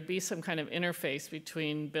 there'd be some kind of interface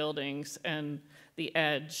between buildings and the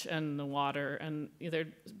edge and the water, and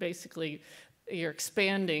basically you're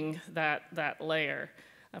expanding that layer.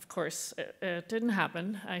 Of course, it didn't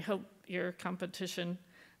happen. I hope your competition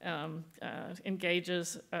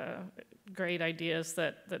engages great ideas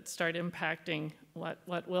that start impacting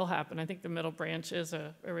what will happen. I think the Middle Branch is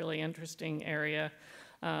a really interesting area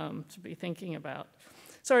to be thinking about.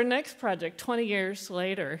 So our next project, 20 years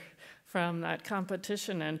later from that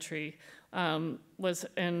competition entry, was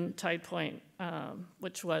in Tide Point,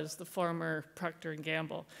 which was the former Procter &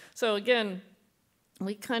 Gamble. So again,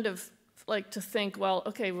 we kind of like to think, well,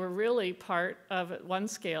 okay, we're really part of, at one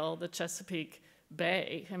scale, the Chesapeake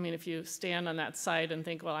Bay. I mean, if you stand on that site and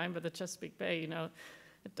think, well, I'm at the Chesapeake Bay,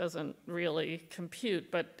 it doesn't really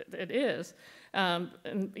compute, but it is.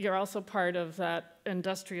 And you're also part of that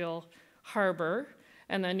industrial harbor,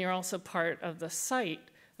 and then you're also part of the site,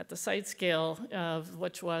 at the site scale of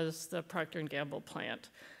which was the Procter & Gamble plant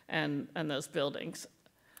and those buildings.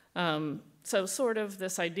 So sort of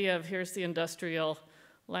this idea of here's the industrial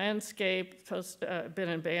landscape, been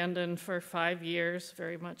abandoned for 5 years,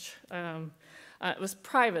 very much. It was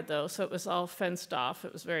private though, so it was all fenced off.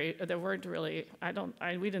 It was there weren't really,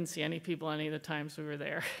 we didn't see any people any of the times we were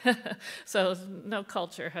there. So no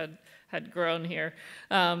culture had grown here.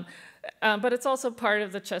 But it's also part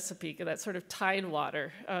of the Chesapeake, that sort of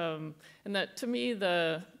tidewater. And that, to me,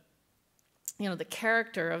 the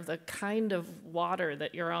character of the kind of water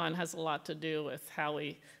that you're on has a lot to do with how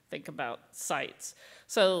we think about sites.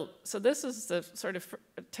 So this is the sort of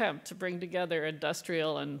attempt to bring together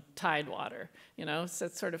industrial and tidewater. So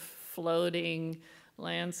it's sort of floating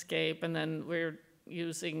landscape, and then we're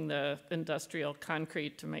using the industrial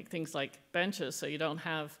concrete to make things like benches, so you don't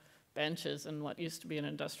have benches in what used to be an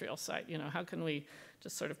industrial site. How can we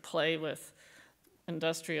just sort of play with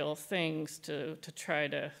industrial things to try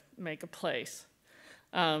to make a place?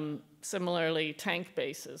 Similarly, tank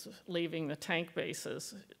bases, leaving the tank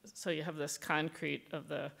bases, so you have this concrete of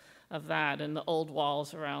that and the old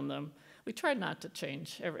walls around them. We tried not to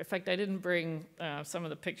change. In fact, I didn't bring some of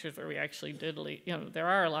the pictures where we actually did leave. There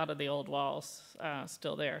are a lot of the old walls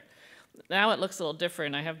still there. Now it looks a little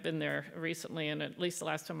different. I have been there recently, and at least the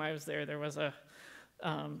last time I was there was a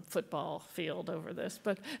football field over this.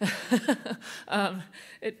 But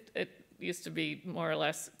it used to be more or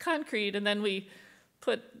less concrete, and then we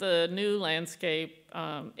put the new landscape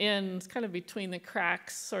in kind of between the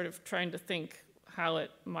cracks, sort of trying to think how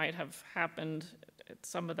it might have happened.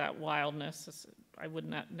 Some of that wildness, I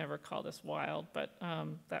would never call this wild, but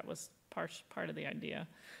that was part of the idea.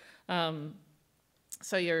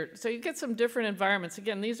 So you get some different environments.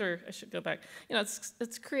 Again, I should go back.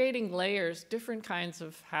 It's creating layers, different kinds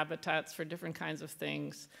of habitats for different kinds of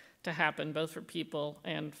things to happen, both for people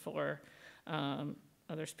and for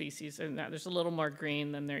other species. And there's a little more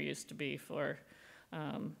green than there used to be for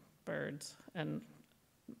birds and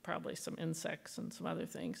probably some insects and some other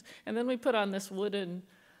things. And then we put on this wooden,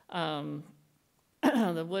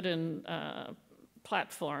 the wooden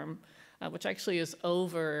platform, which actually is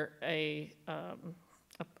over a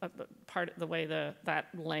part of the way that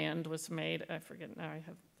land was made. I forget now, I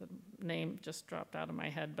have the name just dropped out of my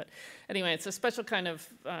head. But anyway, it's a special kind of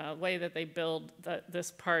way that they build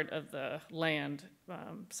this part of the land.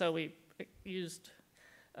 So we used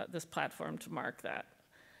this platform to mark that,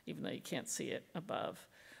 even though you can't see it above.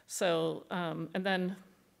 So, and then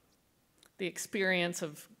the experience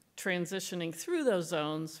of transitioning through those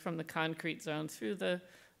zones, from the concrete zone through the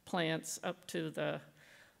plants up to the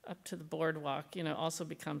boardwalk, also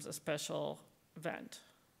becomes a special event.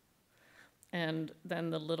 And then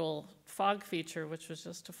the little fog feature, which was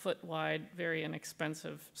just a foot wide, very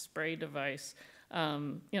inexpensive spray device,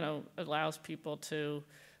 allows people to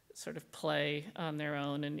sort of play on their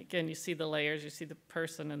own. And again, you see the layers, you see the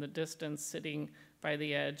person in the distance sitting by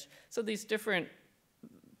the edge. So these different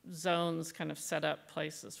zones kind of set up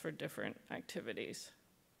places for different activities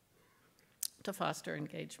to foster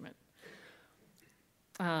engagement.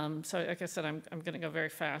 So like I said, I'm going to go very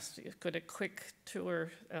fast. You could a quick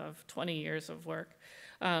tour of 20 years of work.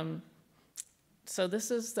 So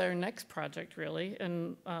this is their next project, really,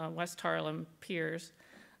 in West Harlem Piers.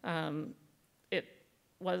 It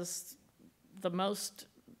was the most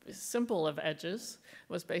simple of edges.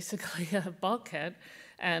 It was basically a bulkhead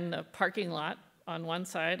and a parking lot on one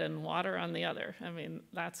side and water on the other. I mean,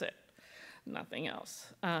 that's it, nothing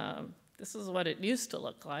else. This is what it used to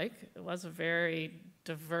look like. It was a very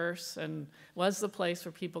diverse and was the place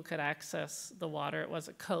where people could access the water. It was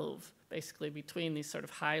a cove, basically, between these sort of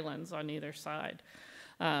highlands on either side.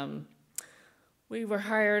 We were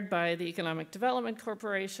hired by the Economic Development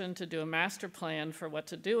Corporation to do a master plan for what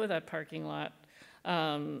to do with that parking lot.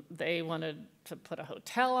 They wanted to put a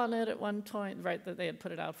hotel on it at one point, right? That they had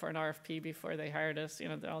put it out for an RFP before they hired us, you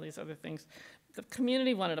know, all these other things. The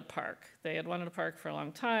community wanted a park. They had wanted a park for a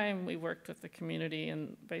long time. We worked with the community,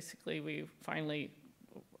 and basically we finally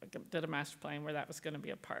did a master plan where that was going to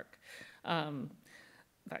be a park.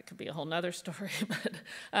 That could be a whole nother story,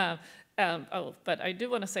 but I do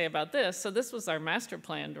want to say about this. So this was our master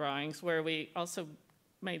plan drawings, where we also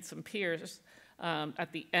made some piers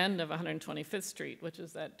at the end of 125th Street, which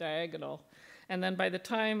is that diagonal. And then by the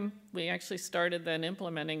time we actually started then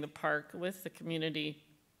implementing the park with the community,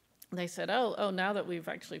 they said, oh, now that we've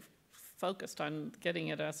actually focused on getting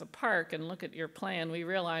it as a park and look at your plan, we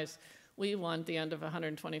realize we want the end of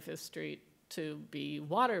 125th Street to be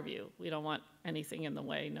water view. We don't want anything in the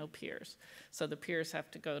way, no piers. So the piers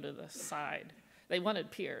have to go to the side. They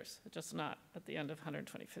wanted piers, just not at the end of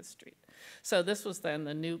 125th Street. So this was then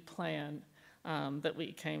the new plan that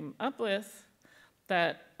we came up with,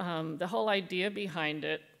 that the whole idea behind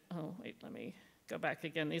it, oh, wait, let me go back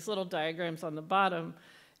again. These little diagrams on the bottom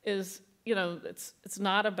is, you know, it's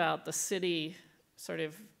not about the city sort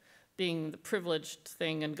of being the privileged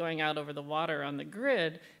thing and going out over the water on the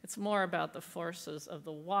grid. It's more about the forces of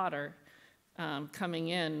the water coming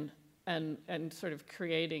in and sort of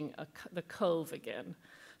creating the cove again.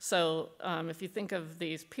 So if you think of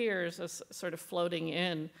these piers as sort of floating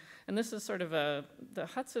in, and this is sort of the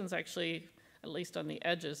Hudson's actually, at least on the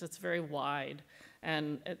edges, it's very wide.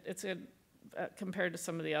 And it's compared to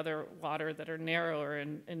some of the other water that are narrower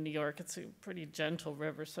in New York, it's a pretty gentle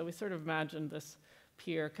river. So we sort of imagined this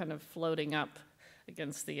pier kind of floating up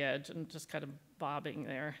against the edge and just kind of bobbing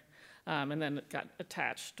there. And then it got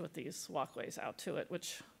attached with these walkways out to it,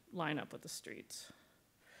 which line up with the streets.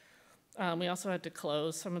 We also had to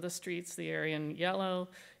close some of the streets, the area in yellow,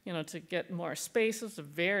 you know, to get more space. It was a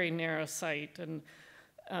very narrow site, and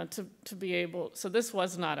to be able, so this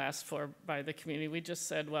was not asked for by the community. We just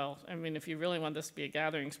said, well, I mean, if you really want this to be a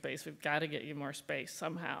gathering space, we've got to get you more space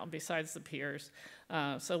somehow besides the piers.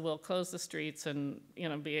 So we'll close the streets and, you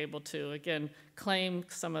know, be able to, again, claim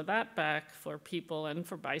some of that back for people and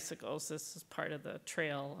for bicycles. This is part of the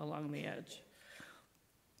trail along the edge.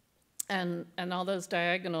 And all those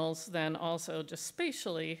diagonals then also just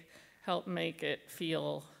spatially help make it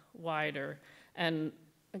feel wider. And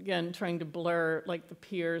again, trying to blur, like the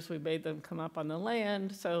piers, we made them come up on the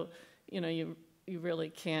land. So, you know, you really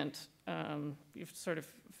can't, you've sort of,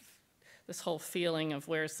 this whole feeling of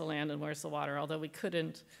where's the land and where's the water, although we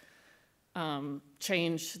couldn't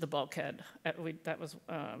change the bulkhead. That was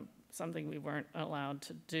something we weren't allowed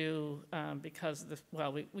to do because,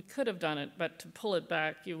 we could have done it, but to pull it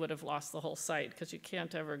back, you would have lost the whole site because you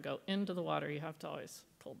can't ever go into the water. You have to always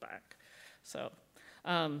pull back. So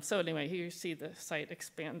anyway, here you see the site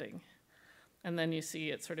expanding. And then you see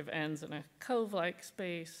it sort of ends in a cove-like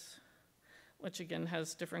space, which again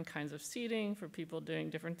has different kinds of seating for people doing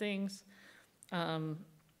different things.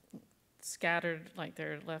 Scattered, like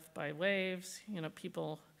they're left by waves. You know,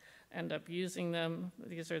 people end up using them.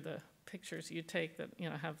 These are the pictures you take that, you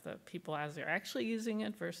know, have the people as they're actually using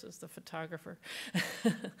it versus the photographer.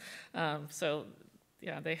 So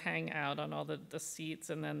yeah, they hang out on all the seats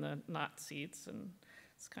and then the not seats, and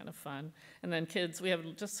it's kind of fun. And then kids, we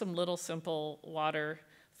have just some little simple water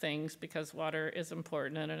things because water is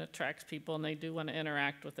important and it attracts people and they do want to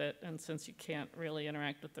interact with it. And since you can't really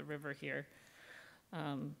interact with the river here.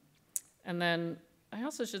 And then I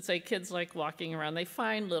also should say kids like walking around. They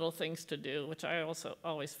find little things to do, which I also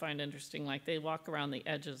always find interesting. Like they walk around the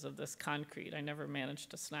edges of this concrete. I never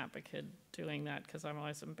managed to snap a kid doing that because I'm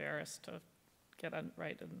always embarrassed to get on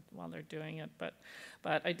right while they're doing it. But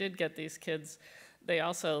I did get these kids. They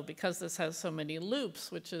also, because this has so many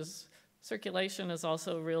loops, which is circulation is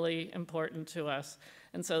also really important to us.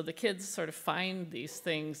 And so the kids sort of find these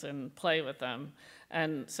things and play with them.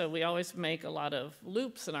 And so we always make a lot of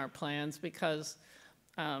loops in our plans because,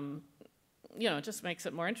 you know, it just makes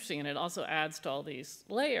it more interesting. And it also adds to all these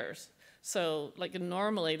layers. So like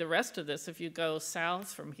normally the rest of this, if you go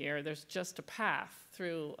south from here, there's just a path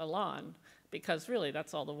through a lawn because really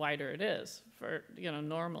that's all the wider it is. For, you know,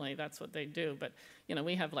 normally that's what they do. But, you know,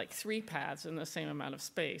 we have like 3 paths in the same amount of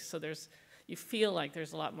space. So you feel like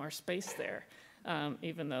there's a lot more space there,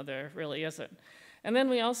 even though there really isn't. And then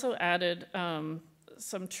we also added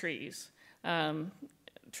some trees.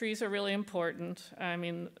 Trees are really important. I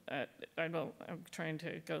mean, I'm trying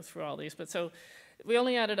to go through all these, but so we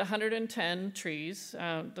only added 110 trees.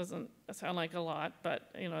 Doesn't sound like a lot, but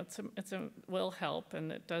you know, will help,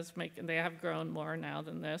 and it does make. And they have grown more now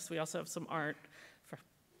than this. We also have some art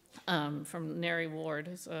from Neri Ward,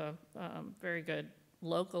 who's a very good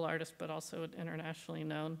local artist, but also an internationally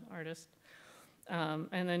known artist. And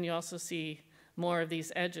then you also see more of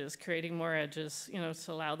these edges, creating more edges, you know,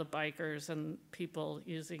 to allow the bikers and people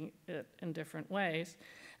using it in different ways.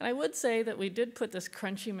 And I would say that we did put this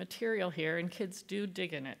crunchy material here, and kids do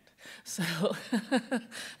dig in it. So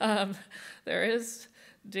there is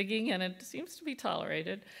digging, and it seems to be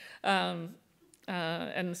tolerated. And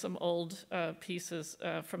some old pieces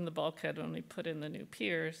from the bulkhead when we put in the new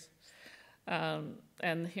piers.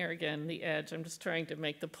 And here again, the edge, I'm just trying to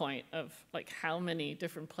make the point of like how many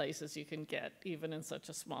different places you can get, even in such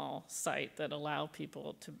a small site, that allow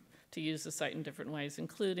people to use the site in different ways,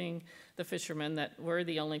 including the fishermen that were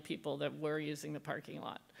the only people that were using the parking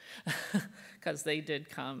lot, because they did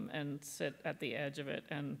come and sit at the edge of it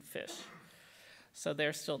and fish. So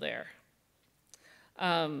they're still there.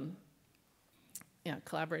 Yeah,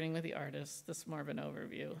 collaborating with the artists, this is more of an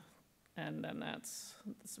overview. And then that's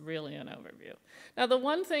really an overview. Now, the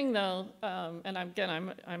one thing, though, and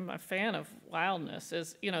again, I'm a fan of wildness,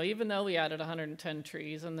 is, you know, even though we added 110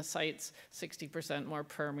 trees and the site's 60% more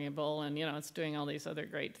permeable and, you know, it's doing all these other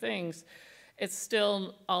great things, it's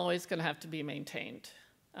still always going to have to be maintained.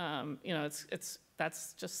 You know,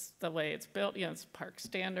 that's just the way it's built. You know, it's park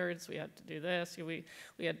standards. We had to do this. We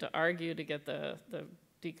had to argue to get the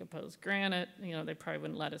decomposed granite. You know, they probably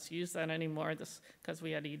wouldn't let us use that anymore because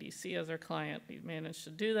we had EDC as our client. We managed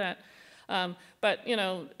to do that. But, you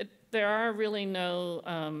know, there are really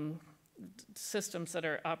no systems that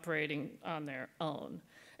are operating on their own,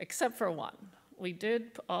 except for one. We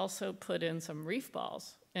did also put in some reef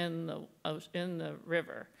balls in the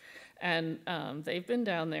river. And they've been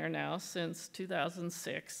down there now since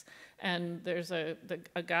 2006. And there's a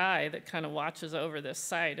guy that kind of watches over this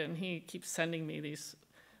site, and he keeps sending me these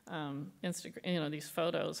Instagram, you know, these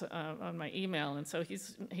photos on my email. And so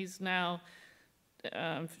he's now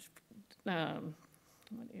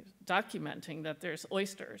documenting that there's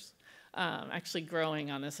oysters actually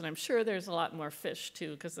growing on this, and I'm sure there's a lot more fish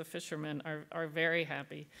too, because the fishermen are very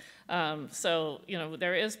happy. So, you know,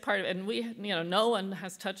 there is part of it, and you know, no one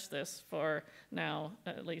has touched this for now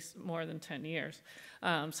at least more than 10 years.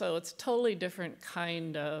 So it's totally different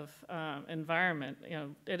kind of environment. You know,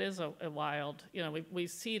 it is a wild, you know, we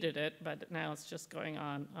seeded it, but now it's just going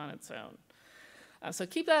on its own. So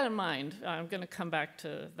keep that in mind. I'm going to come back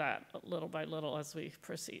to that little by little as we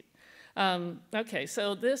proceed. Okay,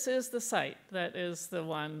 so this is the site. That is the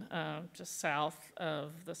one just south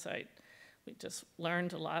of the site we just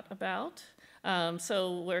learned a lot about.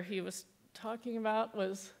 So where he was talking about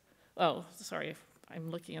was, oh, sorry, I'm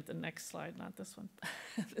looking at the next slide, not this one.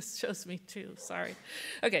 This shows me too, sorry.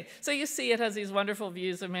 Okay, so you see it has these wonderful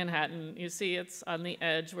views of Manhattan. You see it's on the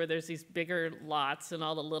edge where there's these bigger lots and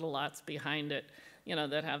all the little lots behind it, you know,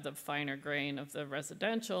 that have the finer grain of the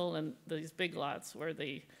residential, and these big lots were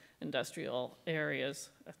the industrial areas,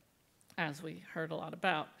 as we heard a lot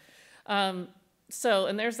about. So,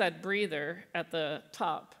 and there's that breather at the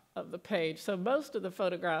top of the page. So most of the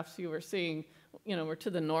photographs you were seeing, you know, were to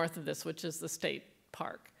the north of this, which is the state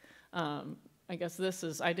park. I guess this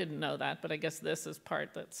is, I didn't know that, but I guess this is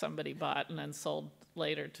part that somebody bought and then sold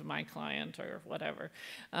later to my client or whatever.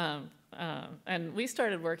 And we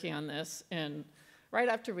started working on this right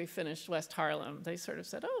after we finished West Harlem. They sort of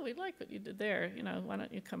said, oh, we like what you did there. You know, why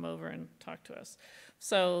don't you come over and talk to us?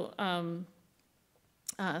 So,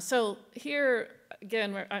 so here,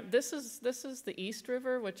 again, this is the East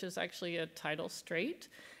River, which is actually a tidal strait,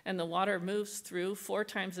 and the water moves through 4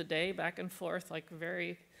 times a day, back and forth, like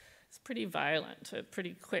it's pretty violent,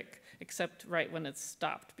 pretty quick, except right when it's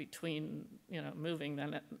stopped between, you know, moving,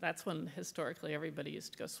 then that's when historically everybody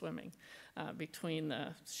used to go swimming between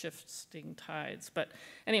the shifting tides. But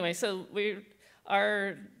anyway, so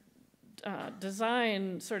our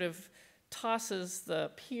design sort of tosses the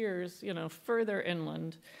piers, you know, further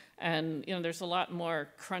inland, and you know, there's a lot more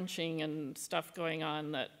crunching and stuff going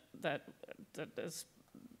on that is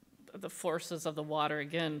the forces of the water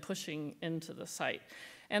again pushing into the site.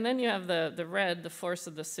 And then you have the red, the force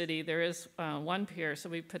of the city. There is one pier, so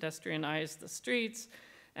we pedestrianized the streets,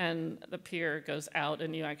 and the pier goes out,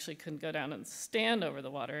 and you actually can go down and stand over the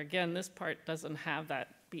water. Again, this part doesn't have that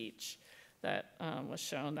beach that was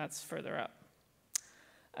shown. That's further up.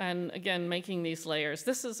 And again, making these layers.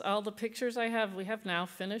 This is all the pictures I have. We have now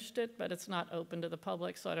finished it, but it's not open to the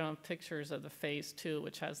public, so I don't have pictures of the phase 2,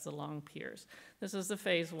 which has the long piers. This is the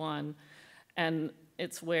phase 1. And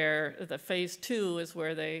it's where the phase 2 is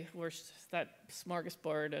where that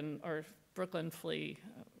smorgasbord or Brooklyn Flea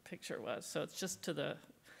picture was. So it's just to the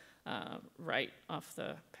right off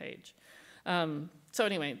the page. So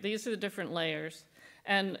anyway, these are the different layers.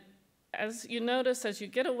 And as you notice, as you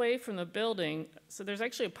get away from the building, so there's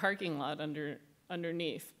actually a parking lot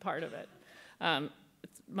underneath part of it.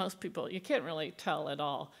 Most people, you can't really tell at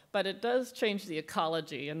all, but it does change the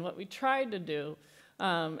ecology. And what we tried to do,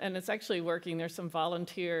 and it's actually working, there's some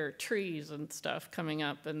volunteer trees and stuff coming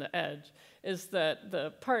up in the edge, is that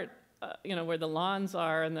the part, where the lawns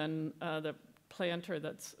are and then the planter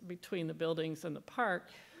that's between the buildings and the park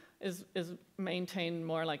is maintained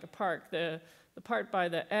more like a park. The part by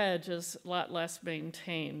the edge is a lot less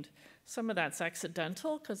maintained. Some of that's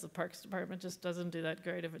accidental because the Parks Department just doesn't do that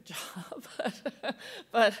great of a job.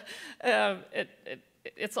 but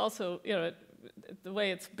it's also, the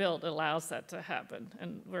way it's built allows that to happen,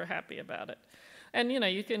 and we're happy about it. And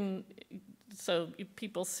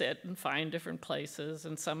people sit and find different places,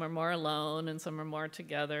 and some are more alone, and some are more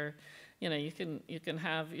together. You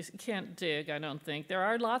can't dig, I don't think. There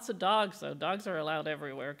are lots of dogs, though. Dogs are allowed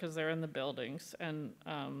everywhere because they're in the buildings, and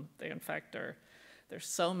there's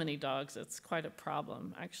so many dogs, it's quite a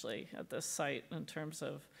problem, actually, at this site in terms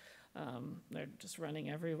of they're just running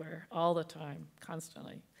everywhere all the time,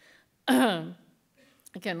 constantly.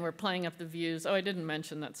 Again, we're playing up the views. Oh, I didn't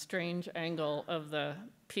mention that strange angle of the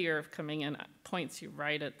pier coming in points you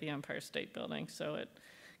right at the Empire State Building, so in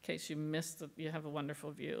case you missed it, you have a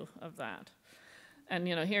wonderful view of that. And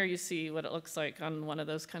here you see what it looks like on one of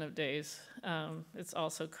those kind of days. It's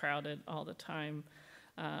also crowded all the time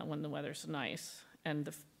when the weather's nice. And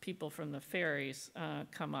the people from the ferries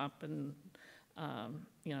come up and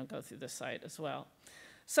go through the site as well.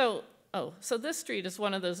 So this street is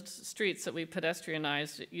one of those streets that we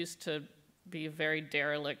pedestrianized. It used to be a very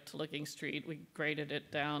derelict-looking street. We graded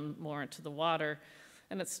it down more into the water,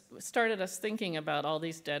 and it started us thinking about all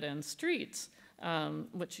these dead-end streets,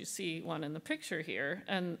 which you see one in the picture here,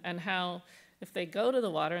 and how if they go to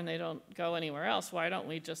the water and they don't go anywhere else, why don't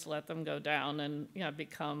we just let them go down and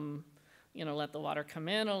become let the water come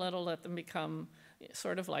in a little, let them become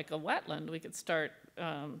sort of like a wetland. We could start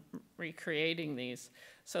recreating these.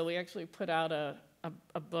 So we actually put out a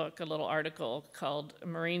book, a little article called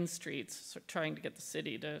Marine Streets, trying to get the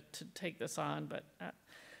city to take this on, but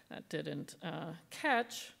that didn't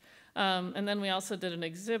catch. And then we also did an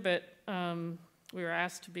exhibit. We were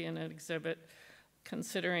asked to be in an exhibit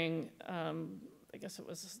considering, I guess it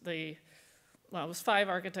was it was 5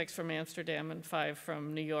 architects from Amsterdam and 5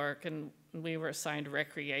 from New York, and we were assigned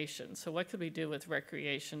recreation. So what could we do with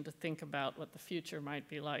recreation to think about what the future might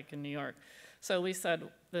be like in New York? So we said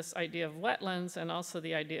this idea of wetlands and also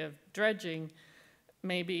the idea of dredging,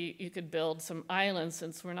 maybe you could build some islands,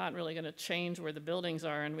 since we're not really going to change where the buildings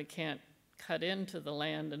are and we can't cut into the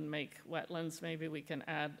land and make wetlands. Maybe we can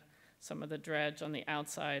add some of the dredge on the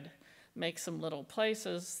outside, make some little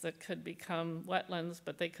places that could become wetlands,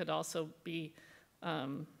 but they could also be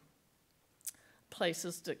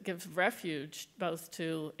places to give refuge both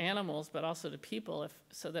to animals but also to people,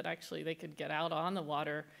 so that actually they could get out on the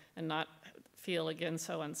water and not feel again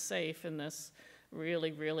so unsafe in this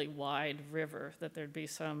really, really wide river, that there'd be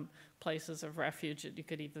some places of refuge that you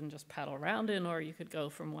could even just paddle around in, or you could go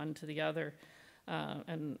from one to the other.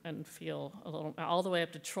 And feel a little, all the way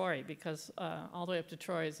up to Troy, because all the way up to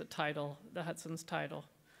Troy is the Hudson's tidal.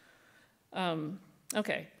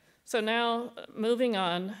 Okay, so now moving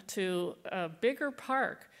on to a bigger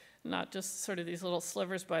park, not just sort of these little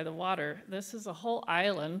slivers by the water. This is a whole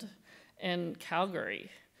island in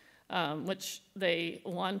Calgary, which they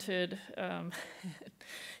wanted,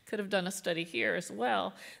 could have done a study here as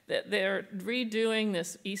well, that they're redoing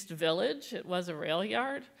this East Village. It was a rail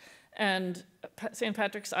yard. And St.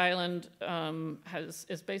 Patrick's Island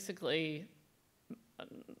is basically,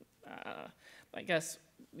 I guess,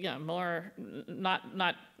 more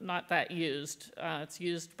not that used. It's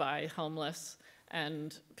used by homeless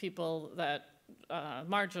and people that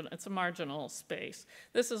it's a marginal space.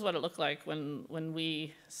 This is what it looked like when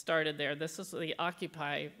we started there. This is the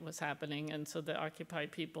Occupy was happening, and so the Occupy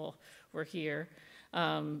people were here.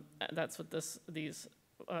 That's what these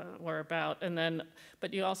were about. And then,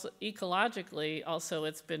 but you also, ecologically, also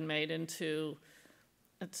it's been made into,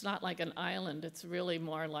 it's not like an island, it's really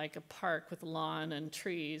more like a park with lawn and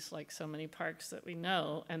trees, like so many parks that we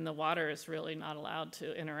know, and the water is really not allowed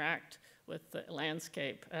to interact with the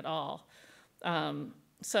landscape at all.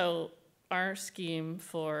 So our scheme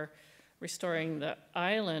for restoring the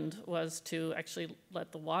island was to actually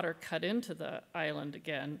let the water cut into the island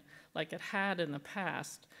again, like it had in the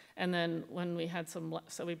past. And then when we had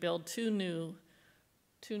so we built two new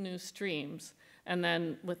streams, and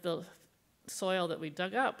then with the soil that we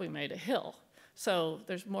dug up, we made a hill. So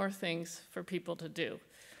there's more things for people to do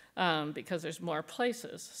because there's more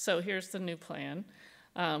places. So here's the new plan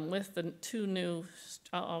with the two new.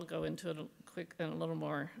 I'll go into it quick and a little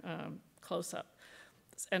more close up.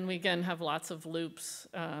 And we again have lots of loops.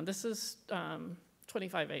 This is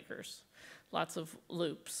 25 acres. Lots of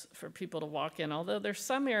loops for people to walk in. Although there's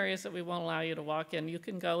some areas that we won't allow you to walk in. You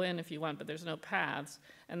can go in if you want, but there's no paths.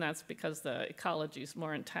 And that's because the ecology is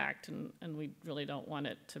more intact, and we really don't want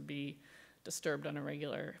it to be disturbed on a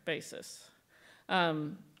regular basis.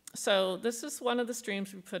 So this is one of the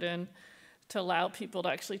streams we put in to allow people to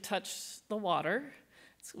actually touch the water.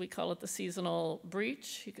 We call it the seasonal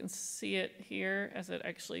breach. You can see it here as it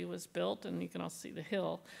actually was built, and you can also see the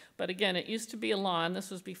hill. But again, it used to be a lawn.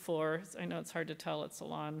 This was before. I know it's hard to tell it's a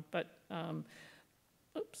lawn, but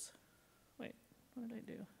oops. Wait, what did I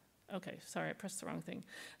do? Okay, sorry, I pressed the wrong thing.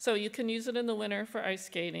 So you can use it in the winter for ice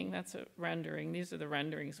skating. That's a rendering. These are the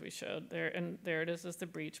renderings we showed there, and there it is as the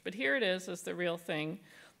breach. But here it is as the real thing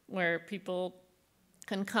where people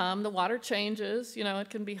can come. The water changes. You know,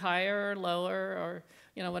 it can be higher or lower or,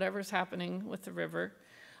 you know, whatever's happening with the river.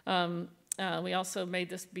 We also made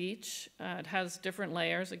this beach. It has different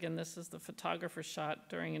layers. Again, this is the photographer shot.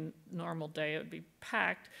 During a normal day, it would be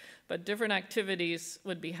packed, but different activities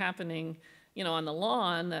would be happening, you know, on the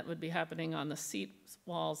lawn, that would be happening on the seat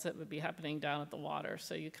walls, that would be happening down at the water.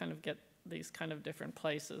 So you kind of get these kind of different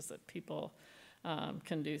places that people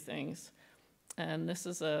can do things. And this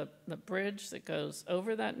is the bridge that goes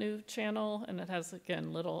over that new channel, and it has,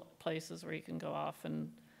 again, little places where you can go off and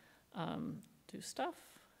do stuff.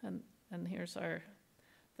 And here's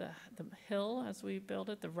the hill as we build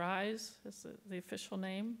it. The Rise is the official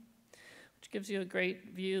name, which gives you a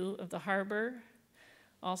great view of the harbor.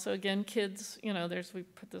 Also, again, kids, you know, we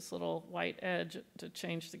put this little white edge to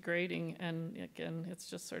change the grading, and again, it's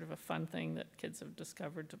just sort of a fun thing that kids have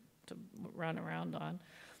discovered to run around on.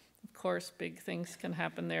 Of course, big things can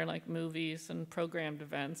happen there, like movies and programmed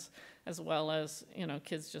events, as well as, you know,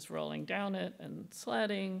 kids just rolling down it and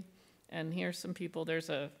sledding. And here's some people.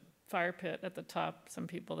 There's a fire pit at the top. Some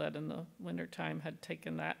people that in the wintertime had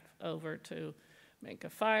taken that over to make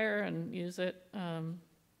a fire and use it. And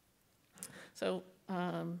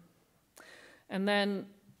then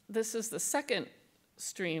this is the second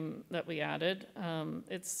stream that we added.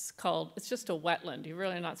 It's just a wetland. You're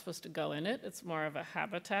really not supposed to go in it. It's more of a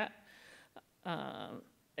habitat.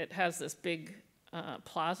 It has this big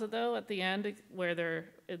plaza, though, at the end where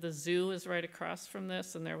the zoo is right across from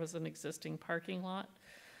this, and there was an existing parking lot.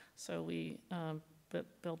 So we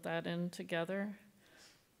built that in together.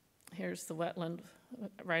 Here's the wetland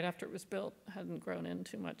right after it was built. Hadn't grown in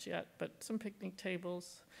too much yet, but some picnic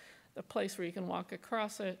tables, the place where you can walk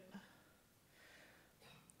across it,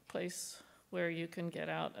 place where you can get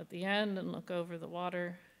out at the end and look over the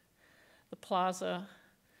water, the plaza.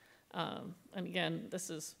 And again, this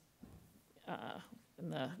is, in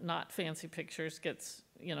the not fancy pictures, gets,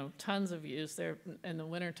 you know, tons of views. There in the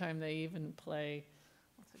wintertime, they even play,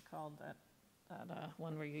 what's it called, that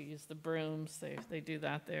one where you use the brooms. They do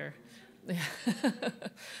that there.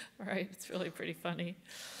 Right, it's really pretty funny.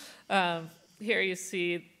 Here you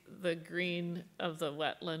see the green of the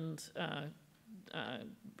wetland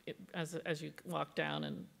as you walk down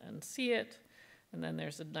and see it. And then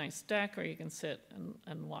there's a nice deck where you can sit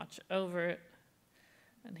and watch over it.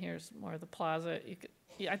 And here's more of the plaza.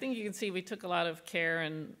 I think you can see we took a lot of care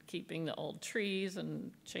in keeping the old trees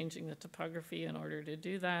and changing the topography in order to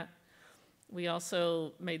do that. We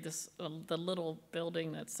also made this, the little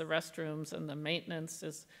building that's the restrooms, and the maintenance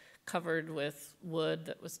is covered with wood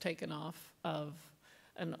that was taken off of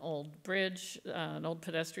an old bridge, an old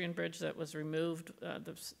pedestrian bridge that was removed.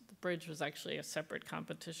 The bridge was actually a separate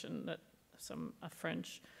competition that a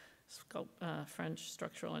French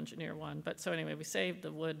structural engineer won. But so anyway, we saved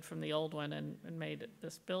the wood from the old one and made it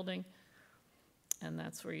this building. And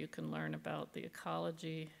that's where you can learn about the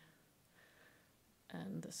ecology.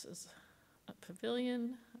 And this is a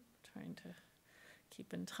pavilion. I'm trying to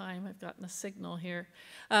keep in time. I've gotten a signal here.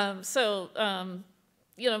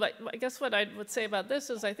 You know, I guess what I would say about this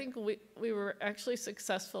is I think we were actually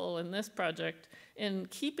successful in this project in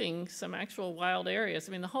keeping some actual wild areas.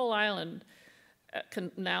 I mean, the whole island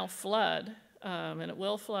can now flood, and it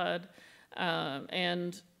will flood. So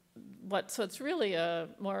it's really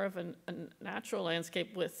more of a natural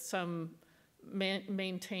landscape with some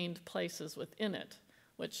maintained places within it,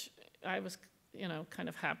 which I was kind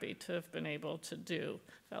of happy to have been able to do.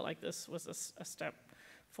 Felt like this was a step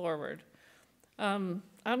forward. I'm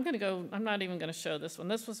not even going to show this one.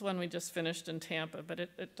 This was one we just finished in Tampa, but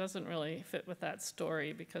it doesn't really fit with that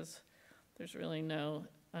story because there's really no,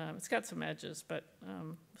 it's got some edges, but,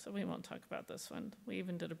 so we won't talk about this one. We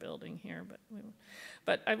even did a building here, but we won't.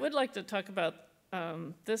 But I would like to talk about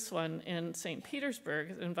this one in St.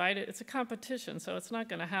 Petersburg. It's a competition, so it's not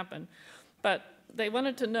going to happen. But they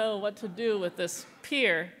wanted to know what to do with this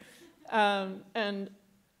pier, and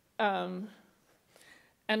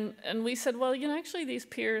we said, well, actually these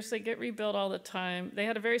piers, they get rebuilt all the time. They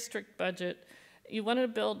had a very strict budget. You wanted to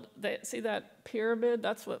build, see that pyramid?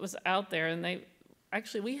 That's what was out there. And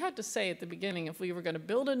we had to say at the beginning if we were going to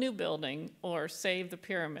build a new building or save the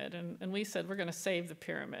pyramid. And we said, we're going to save the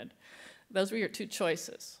pyramid. Those were your two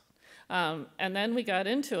choices. And then we got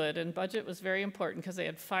into it, and budget was very important because they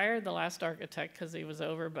had fired the last architect because he was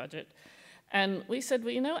over budget. And we said,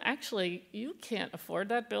 well, actually, you can't afford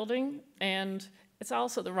that building, and it's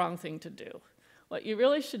also the wrong thing to do. What you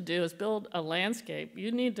really should do is build a landscape.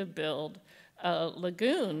 You need to build a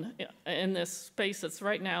lagoon in this space that's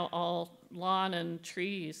right now all lawn and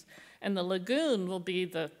trees. And the lagoon will be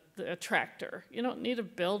the attractor. You don't need a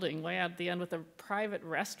building way out at the end with a private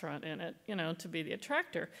restaurant in it, to be the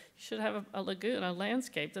attractor. You should have a lagoon, a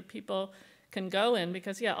landscape that people can go in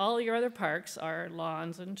because, all your other parks are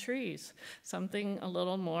lawns and trees, something a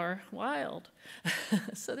little more wild.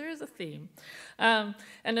 So there is a theme. And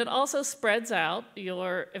it also spreads out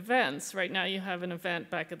your events. Right now you have an event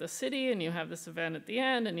back at the city, and you have this event at the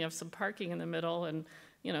end, and you have some parking in the middle, and,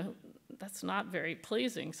 that's not very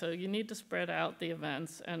pleasing. So you need to spread out the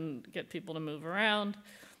events and get people to move around.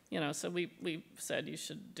 So we said you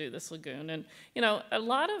should do this lagoon. And,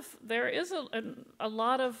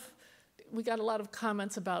 we got a lot of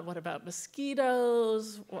comments about what about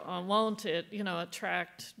mosquitoes? Won't it,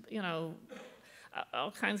 attract,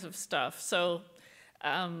 all kinds of stuff. So,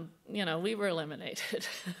 we were eliminated,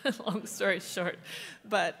 long story short.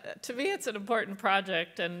 But to me, it's an important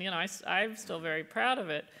project, and, I'm still very proud of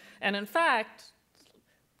it. And in fact,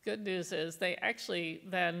 good news is they actually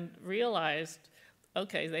then realized,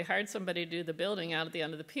 okay, they hired somebody to do the building out at the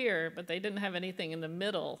end of the pier, but they didn't have anything in the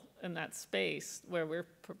middle in that space where we're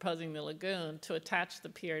proposing the lagoon to attach the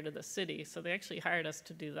pier to the city. So they actually hired us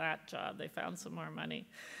to do that job. They found some more money.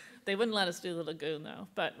 They wouldn't let us do the lagoon though,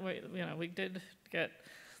 but we did get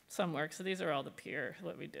some work. So these are all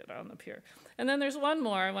what we did on the pier. And then there's one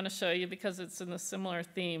more I want to show you because it's in a similar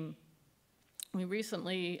theme. We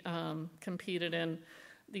recently competed in,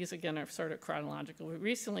 these again are sort of chronological. We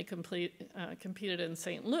recently competed in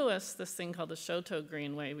St. Louis, this thing called the Shoto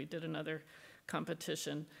Greenway. We did another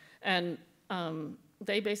competition. And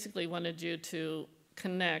they basically wanted you to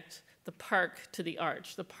connect the park to the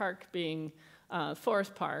arch, the park being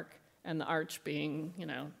Forest Park, and the arch being,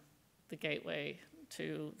 the gateway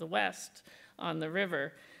to the west on the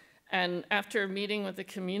river. And after meeting with the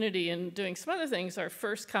community and doing some other things, our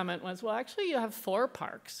first comment was, well, actually, you have 4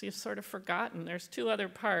 parks. You've sort of forgotten. There's 2 other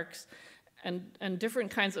parks, and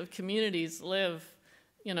different kinds of communities live,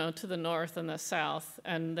 to the north and the south,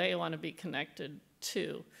 and they want to be connected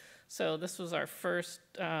too. So this was our first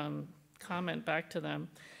comment back to them.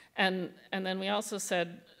 And then we also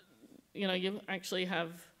said, you actually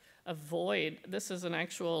have a void. This is an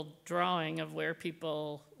actual drawing of where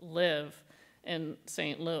people live in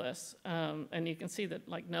St. Louis, and you can see that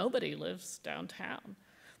nobody lives downtown.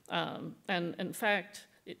 And in fact,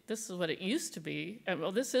 this is what it used to be. And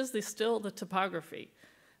well, this is still the topography,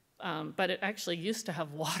 but it actually used to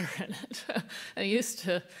have water in it. It used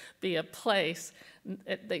to be a place.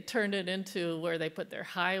 They turned it into where they put their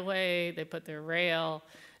highway, they put their rail,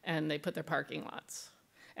 and they put their parking lots.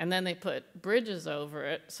 And then they put bridges over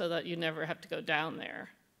it so that you never have to go down there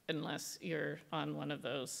unless you're on one of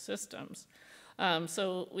those systems.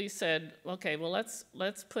 So we said, okay, well,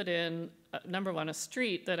 let's put in, number one, a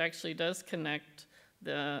street that actually does connect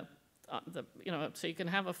so you can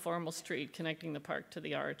have a formal street connecting the park to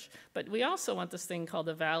the arch. But we also want this thing called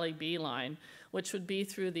the Valley Bee Line, which would be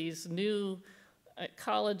through these new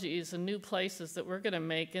ecologies and new places that we're going to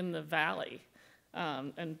make in the valley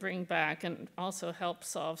and bring back and also help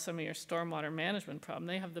solve some of your stormwater management problem.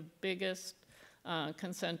 They have the biggest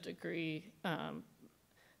consent decree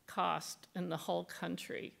cost in the whole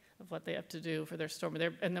country of what they have to do for their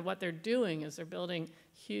stormwater. And then what they're doing is they're building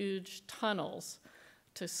huge tunnels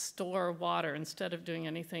to store water instead of doing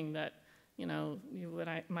anything that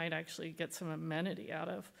might actually get some amenity out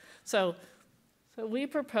of. So we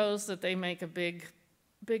propose that they make a big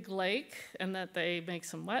big lake, and that they make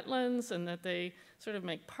some wetlands, and that they sort of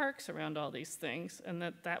make parks around all these things, and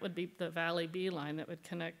that would be the Valley B line that would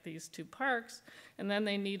connect these two parks. And then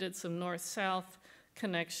they needed some north-south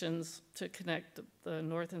connections to connect the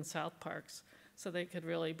north and south parks so they could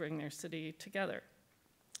really bring their city together.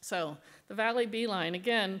 So the Valley B line,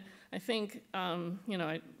 again, I think,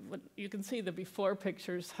 you can see the before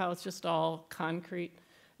pictures, how it's just all concrete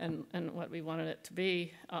and what we wanted it to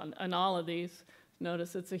be on all of these.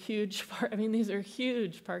 Notice it's a huge, these are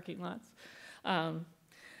huge parking lots.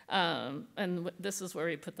 And this is where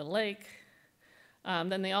we put the lake.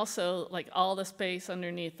 Then they also, like all the space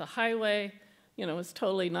underneath the highway, was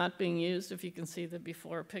totally not being used, if you can see the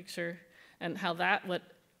before picture, and how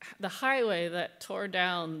the highway that tore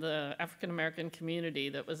down the African-American community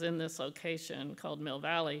that was in this location called Mill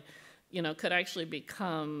Valley, could actually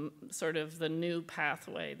become sort of the new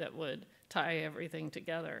pathway that would tie everything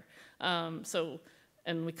together.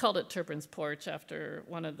 And we called it Turpin's Porch after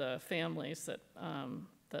one of the families that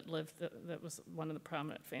was one of the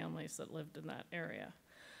prominent families that lived in that area.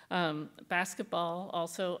 Basketball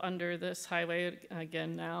also under this highway,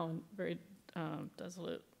 again now very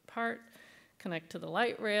desolate part, connect to the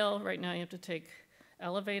light rail. Right now you have to take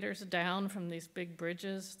elevators down from these big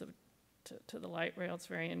bridges to the light rail. It's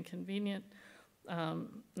very inconvenient.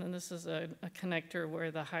 And this is a connector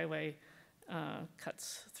where the highway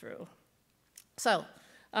cuts through. So,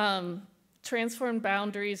 transform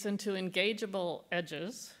boundaries into engageable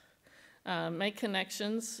edges, make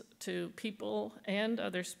connections to people and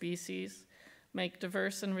other species, make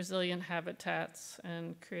diverse and resilient habitats,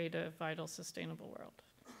 and create a vital, sustainable world.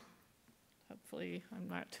 Hopefully, I'm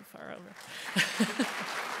not too far over.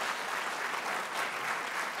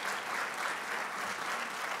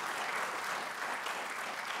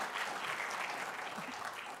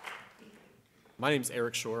 My name is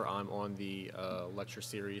Eric Shore. I'm on the lecture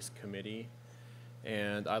series committee.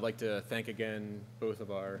 And I'd like to thank again both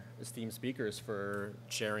of our esteemed speakers for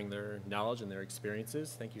sharing their knowledge and their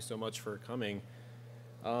experiences. Thank you so much for coming.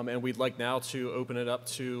 And we'd like now to open it up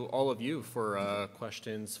to all of you for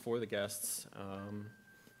questions for the guests.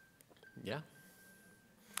 Yeah.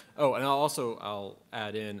 Oh, and I'll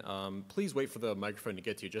add in, please wait for the microphone to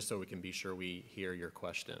get to you just so we can be sure we hear your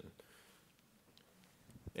question.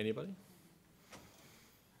 Anybody?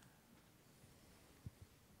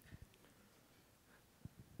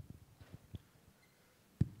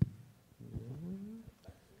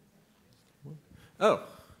 Oh.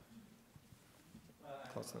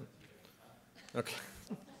 Close enough. Okay.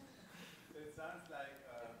 It sounds like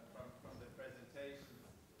from the presentations,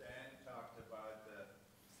 Dan talked about the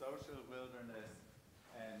social wilderness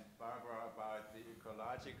and Barbara about the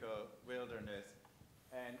ecological wilderness.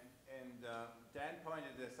 And Dan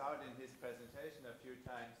pointed this out in his presentation a few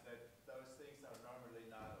times, that those things are normally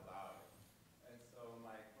not allowed. And so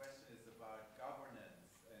my question is about governance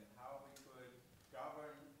and how we could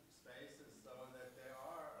govern spaces so that they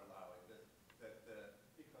are allowed, that the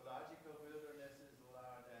ecological wilderness is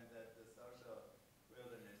allowed and that the social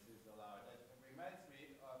wilderness is allowed. It reminds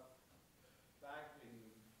me of back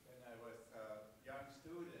when I was a young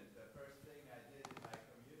student, the first thing I did in my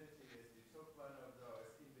community is we took one of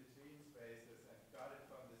those in-between spaces and got it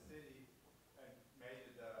from the city and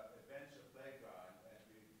made it an adventure playground. And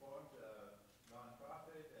we formed a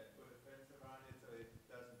non-profit and put a fence around it so it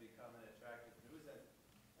doesn't become an attractive nuisance.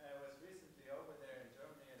 I was recently over there in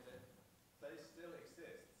Germany, and the place still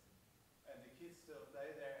exists. And the kids still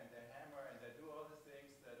play there, and they hammer, and they do all the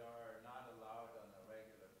things that are not allowed on a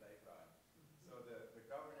regular playground. So the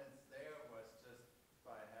governance there was just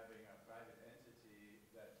by having a private entity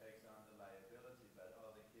that takes on the liability, but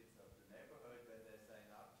all the kids of the neighborhood, when they sign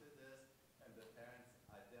up to this, and the parents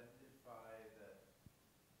identify the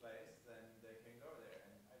place, then they can go there.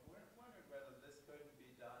 And I wondered whether this couldn't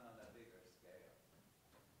be done on a bigger scale.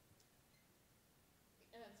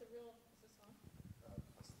 And it's a real, is this on?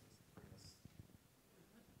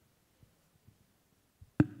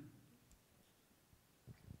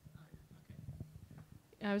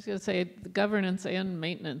 I was going to say the governance and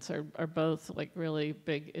maintenance are both like really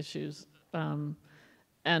big issues. But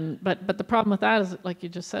the problem with that is, like you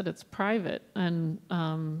just said, it's private, and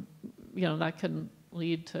that can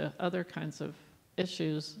lead to other kinds of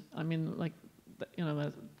issues. I mean, like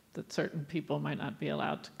that certain people might not be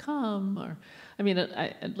allowed to come, or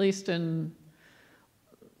at least in.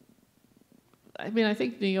 I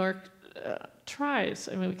think New York tries.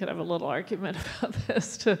 We could have a little argument about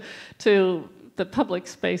this. To the public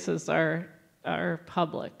spaces are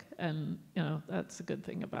public, and that's a good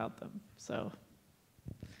thing about them. So,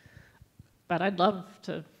 but I'd love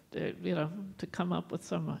to come up with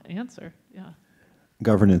some answer. Yeah.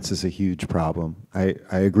 governance is a huge problem. I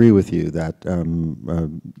agree with you that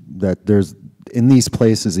that there's, in these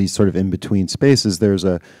places, these sort of in-between spaces,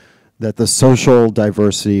 that the social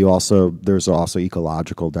diversity also, there's also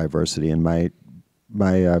ecological diversity. And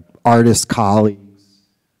my artist colleagues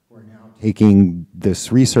who are now taking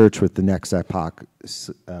this research with the Next Epoch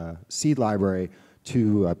Seed Library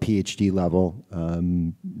to a PhD level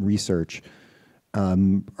research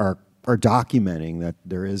are documenting that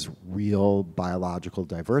there is real biological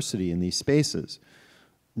diversity in these spaces.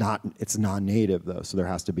 It's non-native though, so there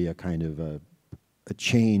has to be a kind of a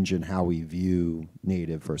change in how we view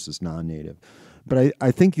native versus non-native. But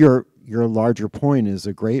I think your larger point is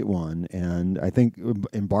a great one, and I think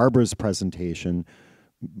in Barbara's presentation,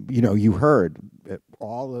 you heard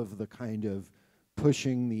all of the kind of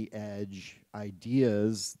pushing the edge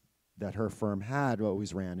ideas that her firm had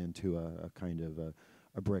always ran into a kind of a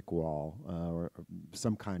brick wall or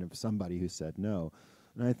somebody who said no.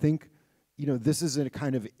 And I think, this is a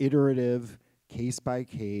kind of iterative, case by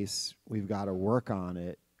case, we've got to work on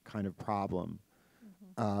it kind of problem.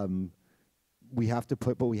 Mm-hmm. We have to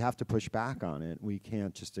push back on it. We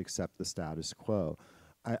can't just accept the status quo.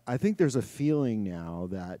 I think there's a feeling now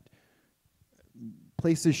that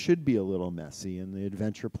places should be a little messy, and the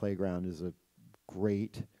Adventure Playground is a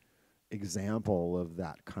great example of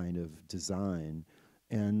that kind of design.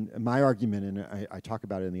 And my argument, and I talk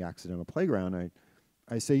about it in the Accidental Playground,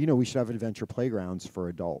 I say, we should have adventure playgrounds for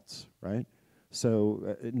adults, right?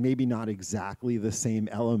 So maybe not exactly the same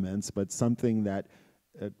elements, but something that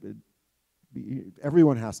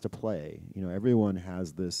everyone has to play. Everyone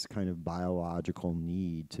has this kind of biological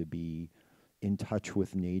need to be in touch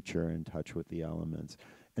with nature, in touch with the elements.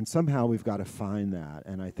 And somehow we've got to find that.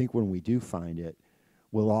 And I think when we do find it,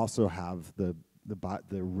 we'll also have the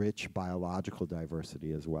rich biological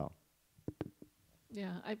diversity as well.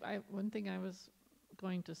 Yeah, one thing I was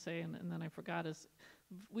going to say, and then I forgot, is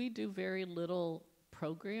we do very little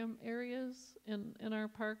program areas in our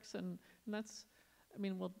parks, and that's,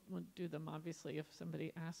 we'll do them obviously if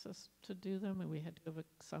somebody asks us to do them, and we had to have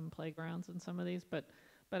some playgrounds in some of these, but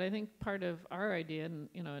I think part of our idea, and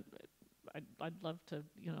I'd love to,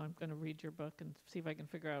 I'm going to read your book and see if I can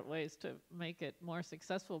figure out ways to make it more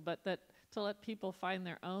successful, but that to let people find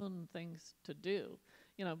their own things to do,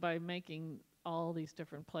 by making all these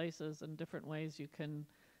different places and different ways you can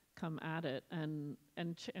come at it, and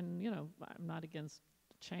I'm not against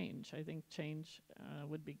change. I think change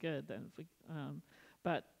would be good then, if we,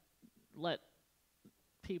 but let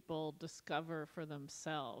people discover for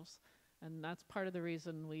themselves, and that's part of the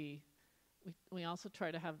reason we also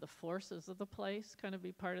try to have the forces of the place kind of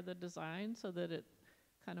be part of the design, so that it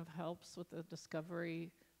kind of helps with the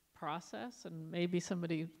discovery process, and maybe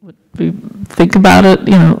somebody would think about it,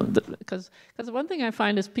 because one thing I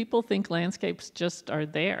find is people think landscapes just are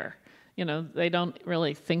there. They don't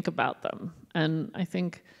really think about them, and I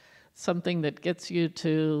think something that gets you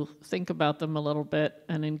to think about them a little bit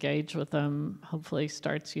and engage with them hopefully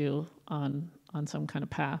starts you on some kind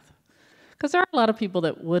of path. Because there are a lot of people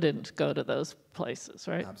that wouldn't go to those places,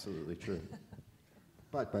 right? Absolutely true.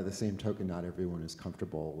 But by the same token, not everyone is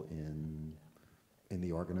comfortable in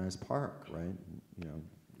the organized park, right?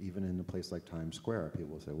 Even in a place like Times Square,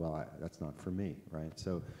 people will say, well, that's not for me, right?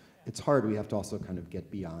 So it's hard. We have to also kind of get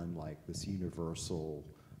beyond like this universal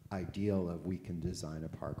ideal of we can design a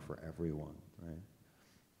park for everyone, right?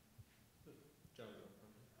 I'm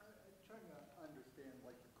trying to understand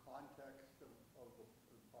like the context of the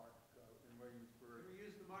park and where you were. Can we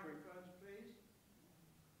use the microphones, please?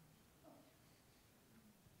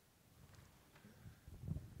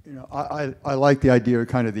 I like the idea of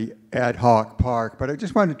kind of the ad hoc park, but I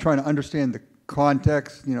just wanted to try to understand the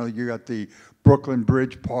context. You got the Brooklyn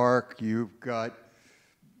Bridge Park, you've got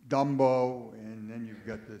Dumbo, and then you've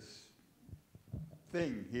got this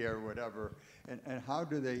thing here, whatever. And how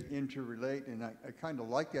do they interrelate? And I kind of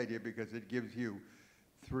like the idea because it gives you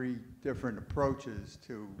 3 different approaches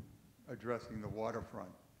to addressing the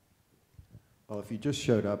waterfront. Well, if you just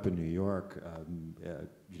showed up in New York,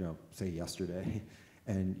 say yesterday,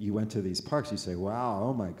 and you went to these parks, you say, wow,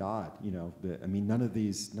 oh my God, none of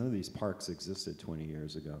these parks existed 20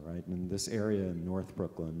 years ago, right? And this area in North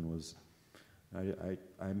Brooklyn was,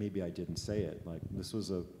 maybe I didn't say it, like this was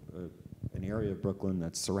an area of Brooklyn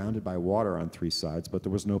that's surrounded by water on 3 sides, but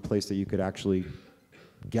there was no place that you could actually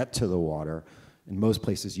get to the water. In most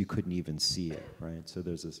places you couldn't even see it, right? So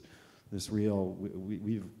there's this real,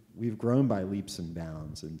 we've grown by leaps and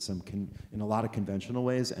bounds, and in a lot of conventional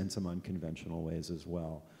ways and some unconventional ways as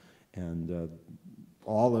well. And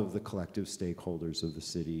all of the collective stakeholders of the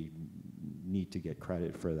city need to get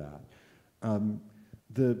credit for that.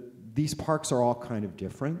 these parks are all kind of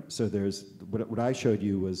different. So there's, what I showed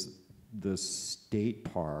you was the state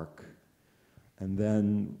park, and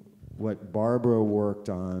then what Barbara worked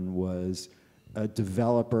on was a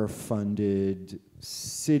developer-funded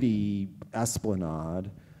city esplanade,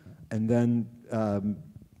 and then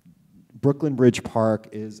Brooklyn Bridge Park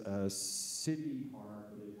is a city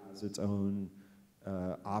park, but it has its own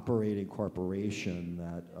operating corporation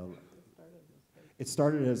that it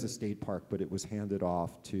started as a state park, but it was handed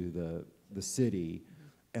off to the city,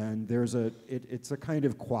 and there's it's a kind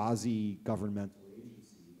of quasi-governmental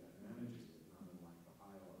agency that manages it, not unlike the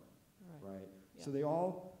Highland, right? Yeah. So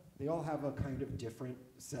they all have a kind of different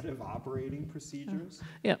set of operating procedures.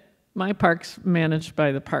 Yeah, my park's managed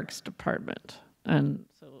by the Parks Department, and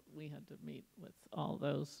so we had to meet with all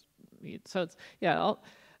those needs. So it's, yeah,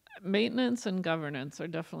 maintenance and governance are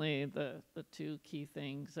definitely the two key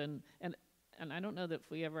things, and I don't know that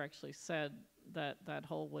if we ever actually said that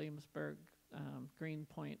whole Williamsburg Green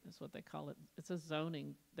Point is what they call it. It's a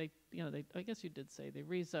zoning. I guess you did say they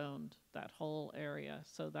rezoned that whole area,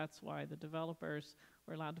 so that's why the developers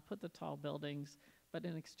were allowed to put the tall buildings, but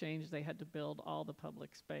in exchange they had to build all the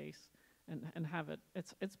public space and have it.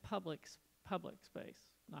 It's public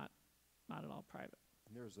space, not at all private.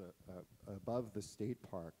 And there's above the state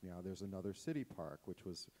park now. There's another city park, which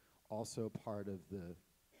was also part of the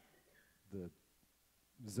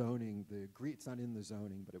zoning, it's not in the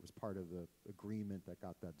zoning, but it was part of the agreement that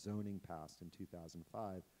got that zoning passed in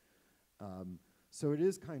 2005. So it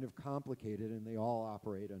is kind of complicated, and they all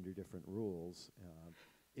operate under different rules.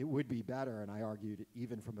 It would be better, and I argued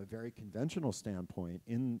even from a very conventional standpoint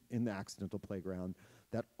in the accidental playground,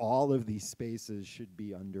 that all of these spaces should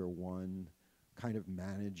be under one kind of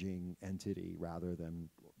managing entity rather than,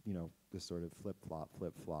 this sort of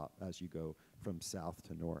flip-flop as you go from south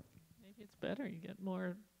to north. It's better. You get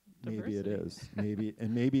more diversity. Maybe it is.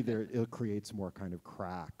 Maybe it creates more kind of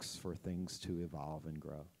cracks for things to evolve and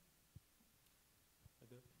grow.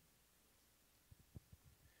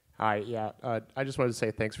 Hi. Yeah. I just wanted to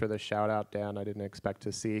say thanks for the shout out, Dan. I didn't expect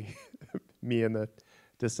to see me in the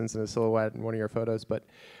distance in a silhouette in one of your photos, but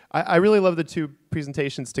I really love the two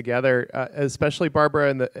presentations together, especially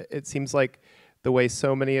Barbara. And it seems like the way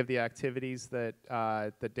so many of the activities that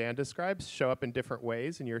Dan describes show up in different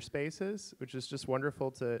ways in your spaces, which is just wonderful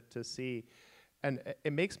to see. And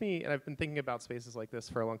it makes me, and I've been thinking about spaces like this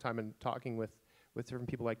for a long time and talking with different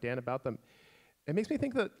people like Dan about them. It makes me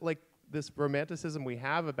think that like this romanticism we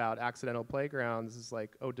have about accidental playgrounds is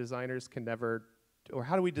like, oh, designers can never, or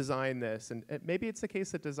how do we design this? And maybe it's the case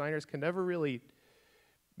that designers can never really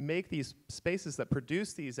make these spaces that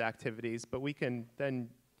produce these activities, but we can then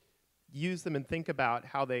use them and think about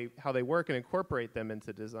how they work and incorporate them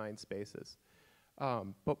into design spaces.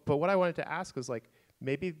 But what I wanted to ask was like,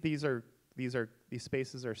 maybe these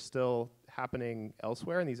spaces are still happening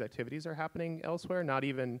elsewhere, and these activities are happening elsewhere, not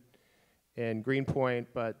even in Greenpoint,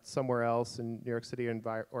 but somewhere else in New York City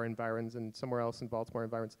or environs, and somewhere else in Baltimore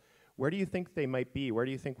environs. Where do you think they might be? Where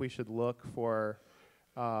do you think we should look for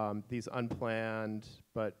these unplanned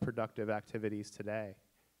but productive activities today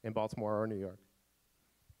in Baltimore or New York?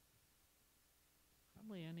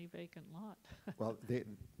 Probably any vacant lot. Well,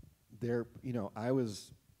 I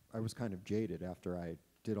was kind of jaded after I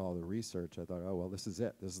did all the research. I thought, oh, well, this is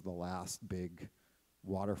it. This is the last big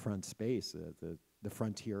waterfront space. The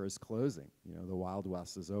frontier is closing. The Wild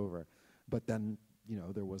West is over. But then,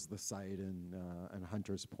 there was the site in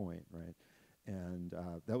Hunters Point, right? And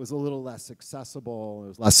that was a little less accessible. There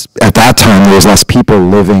was less, at that time, there was less people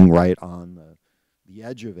living right on the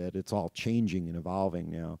edge of it. It's all changing and evolving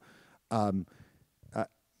now.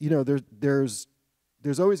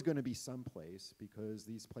 There's always going to be some place, because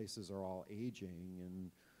these places are all aging,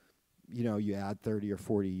 and you add 30 or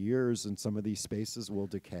 40 years, and some of these spaces will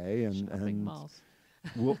decay, and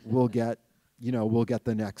we'll get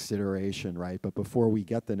the next iteration, right? But before we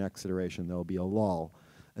get the next iteration, there'll be a lull,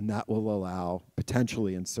 and that will allow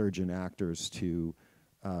potentially insurgent actors to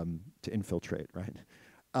infiltrate, right?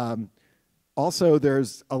 Also,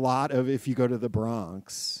 there's a lot of, if you go to the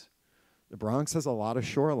Bronx has a lot of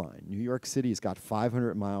shoreline. New York City's got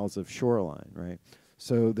 500 miles of shoreline, right?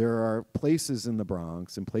 So there are places in the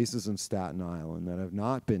Bronx and places in Staten Island that have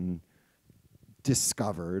not been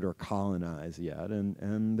discovered or colonized yet,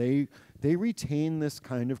 and they retain this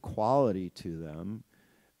kind of quality to them.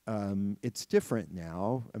 It's different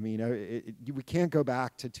now. I mean, we can't go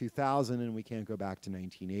back to 2000, and we can't go back to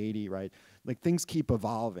 1980, right? Like, things keep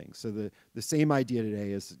evolving. So the same idea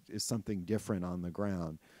today is something different on the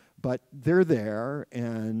ground. But they're there,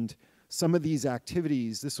 and some of these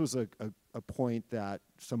activities, this was a point that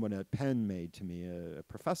someone at Penn made to me, a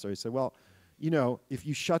professor. He said, well, you know, if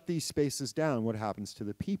you shut these spaces down, what happens to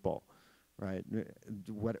the people, right?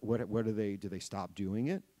 What do they stop doing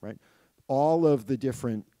it, right? All of the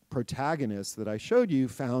different protagonists that I showed you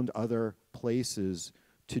found other places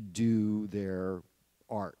to do their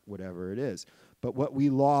art, whatever it is. But what we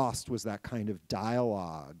lost was that kind of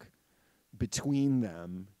dialogue between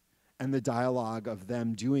them and the dialogue of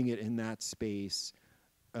them doing it in that space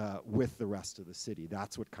with the rest of the city.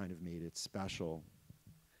 That's what kind of made it special.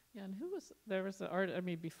 Yeah, and there was the art, I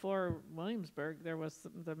mean, before Williamsburg, there was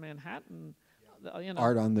the Manhattan, you know.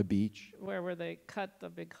 Art on the beach. Where they cut the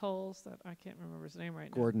big holes that, I can't remember his name right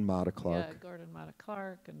now. Gordon Matta Clark. Yeah, Gordon Matta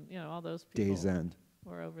Clark, and, you know, all those people. Days End.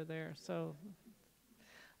 Were over there, so.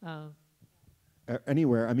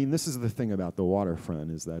 Anywhere, I mean, this is the thing about the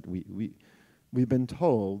waterfront, is that we've been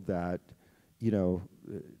told that, you know,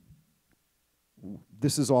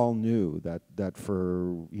 this is all new, that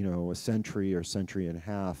for, you know, a century or century and a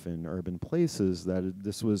half in urban places, that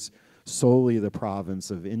this was solely the province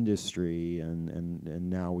of industry, and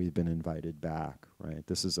now we've been invited back, right?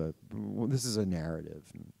 This is a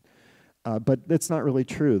narrative. But that's not really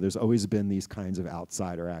true. There's always been these kinds of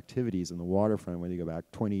outsider activities in the waterfront. Whether you go back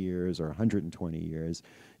 20 years or 120 years,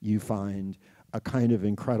 you find a kind of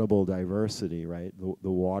incredible diversity, right? The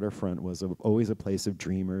waterfront was always a place of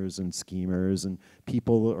dreamers and schemers and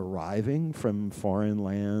people arriving from foreign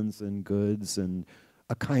lands and goods, and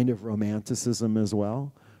a kind of romanticism as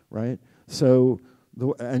well, right? So,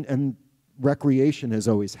 and recreation has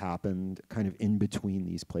always happened kind of in between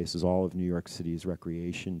these places. All of New York City's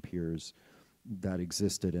recreation piers that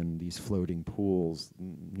existed in these floating pools.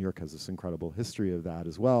 New York has this incredible history of that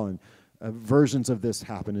as well. And versions of this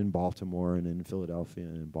happen in Baltimore and in Philadelphia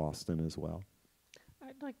and in Boston as well.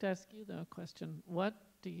 I'd like to ask you, though, a question. What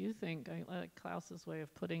do you think, I like Klaus's way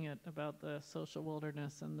of putting it, about the social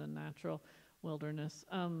wilderness and the natural wilderness?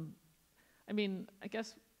 I mean, I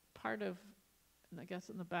guess part of, I guess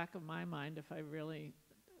in the back of my mind, if I really,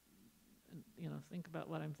 you know, think about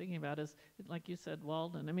what I'm thinking about, is, like you said,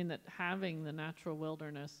 Walden. I mean, that having the natural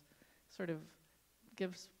wilderness sort of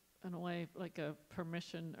gives, in a way, like a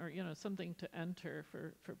permission, or, you know, something to enter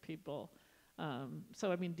for people.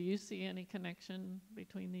 So, I mean, do you see any connection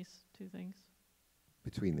between these two things?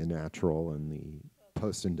 Between the natural and the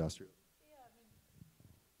post-industrial? Yeah,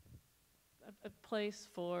 I mean, a place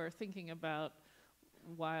for thinking about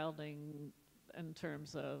wilding in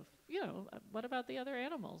terms of, you know, what about the other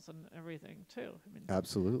animals and everything too? I mean,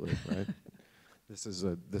 absolutely, right? This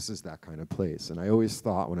is that kind of place. And I always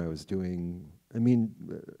thought when I was doing, I mean,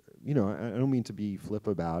 you know, I don't mean to be flip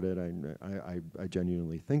about it. I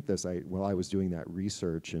genuinely think this. While I was doing that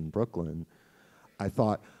research in Brooklyn, I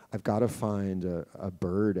thought, I've got to find a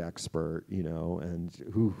bird expert, you know, and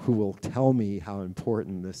who will tell me how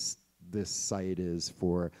important this site is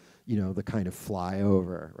for, you know, the kind of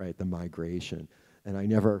flyover, right, the migration. And I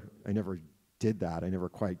never did that. I never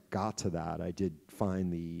quite got to that. I did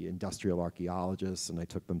find the industrial archaeologists, and I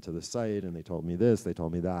took them to the site, and they told me this, they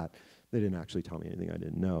told me that. They didn't actually tell me anything I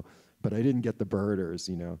didn't know. But I didn't get the birders,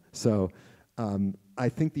 you know. So I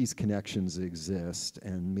think these connections exist,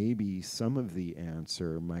 and maybe some of the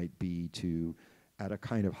answer might be to, at a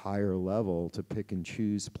kind of higher level, to pick and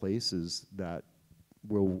choose places that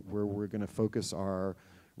where we're going to focus our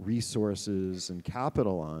resources and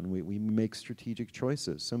capital on. We make strategic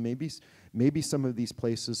choices. So maybe some of these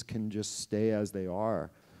places can just stay as they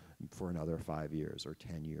are for another 5 years or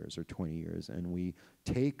 10 years or 20 years, and we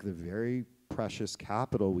take the very precious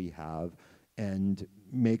capital we have and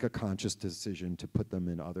make a conscious decision to put them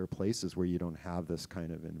in other places where you don't have this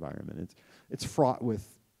kind of environment. It's fraught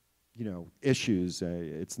with, you know, issues.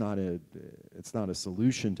 It's not a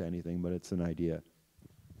solution to anything, but it's an idea.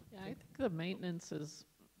 yeah, I think the maintenance is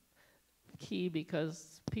key,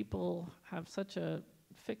 because people have such a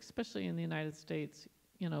fix, especially in the United States,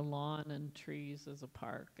 you know, lawn and trees as a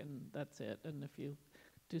park, and that's it. And if you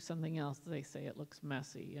do something else, they say it looks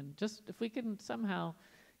messy. And just if we can somehow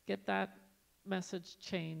get that message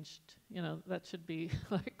changed, you know, that should be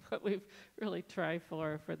like what we've really tried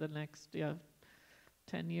for the next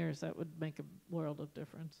 10 years. That would make a world of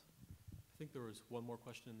difference. I think there was one more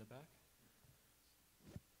question in the back.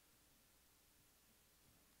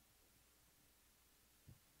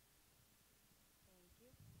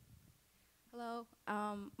 Hello,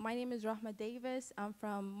 my name is Rahma Davis. I'm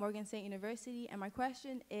from Morgan State University, and my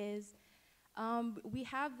question is, we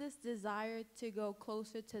have this desire to go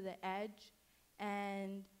closer to the edge,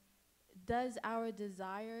 and does our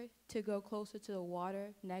desire to go closer to the water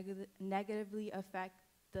negatively affect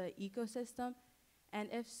the ecosystem? And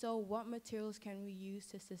if so, what materials can we use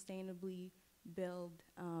to sustainably build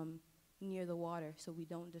near the water so we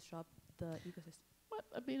don't disrupt the ecosystem? What,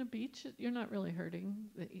 I mean, a beach, you're not really hurting.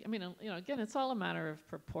 I mean, again, it's all a matter of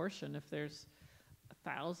proportion. If there's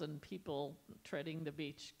 1,000 people treading the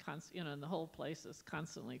beach, and the whole place is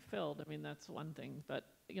constantly filled, I mean, that's one thing. But,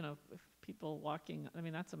 if people walking, I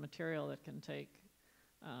mean, that's a material that can take,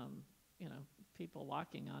 people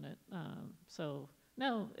walking on it. So,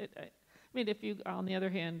 no, I mean, if you, on the other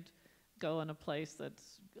hand, go in a place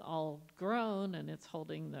that's all grown and it's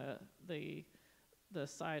holding the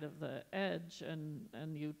side of the edge,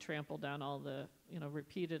 and you trample down all the,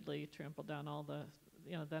 repeatedly trample down all the,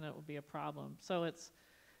 then it will be a problem. So it's,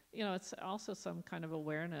 it's also some kind of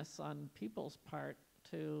awareness on people's part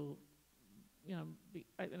to,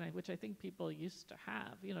 which I think people used to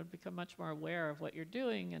have, become much more aware of what you're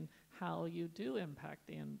doing and how you do impact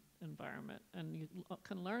the environment. And you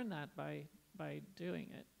can learn that by doing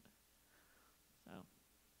it.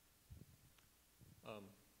 So.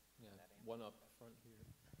 Yeah, one up front here.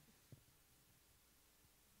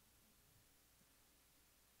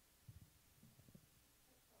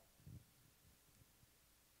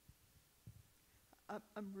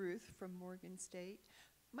 I'm Ruth from Morgan State.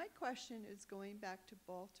 My question is going back to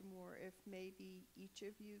Baltimore, if maybe each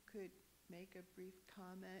of you could make a brief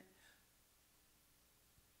comment.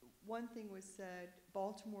 One thing was said,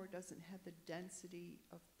 Baltimore doesn't have the density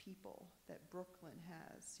of people that Brooklyn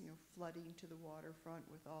has, flooding to the waterfront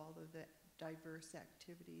with all of the diverse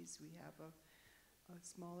activities. We have a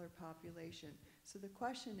smaller population. So the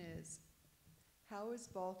question is, how is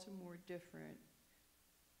Baltimore different,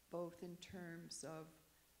 both in terms of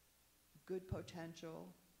good potential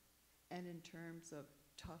and in terms of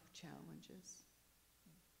tough challenges?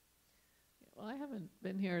 Well, I haven't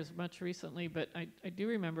been here as much recently, but I do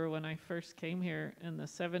remember when I first came here in the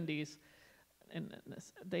 70s, and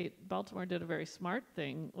Baltimore did a very smart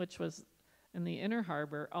thing, which was in the inner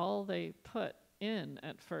harbor, all they put in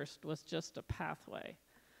at first was just a pathway.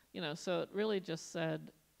 So it really just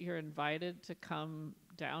said, you're invited to come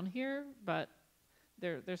down here, but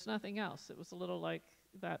there's nothing else. It was a little like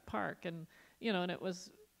that park, and and it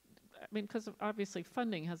was, I mean, because obviously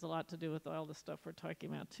funding has a lot to do with all the stuff we're talking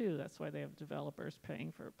about too. That's why they have developers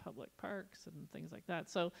paying for public parks and things like that.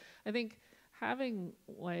 So I think having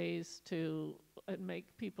ways to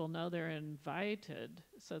make people know they're invited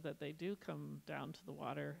so that they do come down to the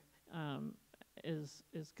water is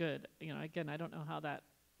good. Again, I don't know how that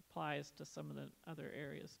applies to some of the other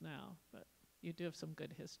areas now, but you do have some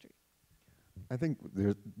good history. I think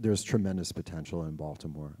there's tremendous potential in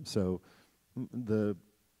Baltimore. So the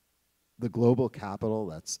global capital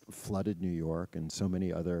that's flooded New York and so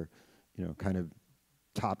many other, kind of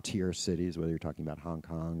top tier cities, whether you're talking about Hong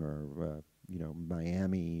Kong or,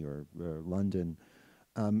 Miami or London,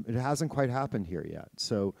 it hasn't quite happened here yet.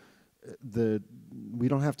 So we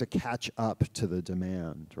don't have to catch up to the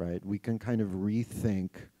demand, right? We can kind of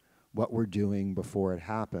rethink what we're doing before it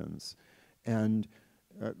happens. And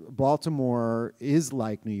Baltimore is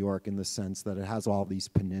like New York in the sense that it has all these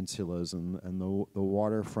peninsulas, and the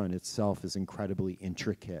waterfront itself is incredibly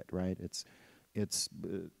intricate, right?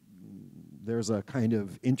 There's a kind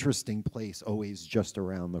of interesting place always just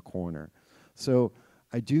around the corner. So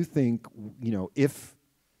I do think, if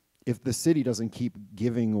the city doesn't keep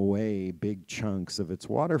giving away big chunks of its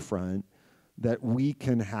waterfront, that we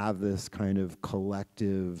can have this kind of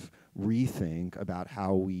collective rethink about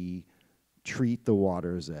how we treat the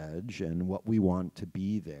water's edge and what we want to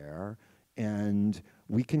be there. And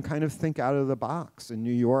we can kind of think out of the box. In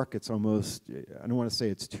New York, it's almost, I don't want to say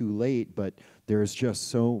it's too late, but there's just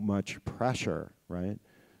so much pressure, right?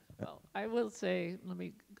 Well, I will say, let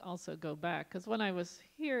me also go back, because when I was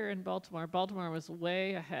here in Baltimore, Baltimore was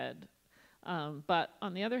way ahead. But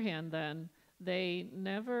on the other hand, then, they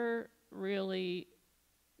never really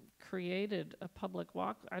created a public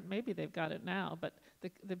walk. Maybe they've got it now, but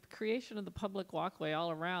the creation of the public walkway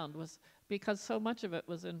all around was because so much of it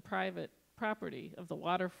was in private property of the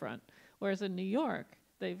waterfront, whereas in New York,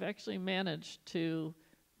 they've actually managed to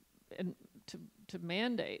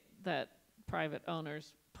mandate that private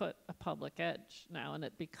owners put a public edge now, and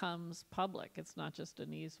it becomes public. It's not just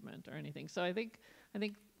an easement or anything. So I think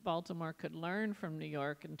Baltimore could learn from New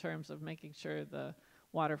York in terms of making sure the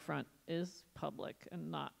waterfront is public and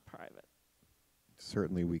not private.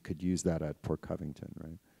 Certainly we could use that at Port Covington,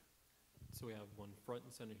 right? So we have one front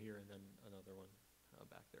and center here, and then another one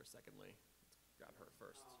back there secondly. Let's grab her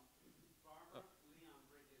first. Barbara, Leon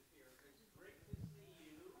Bridges here. It's great to see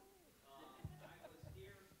you. I was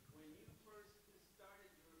here when you first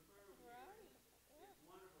started your career. It's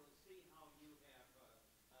wonderful to see how you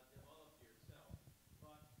have developed yourself.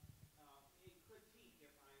 But a critique,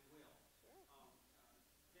 if I will. Sure.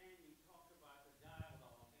 Dan, you talked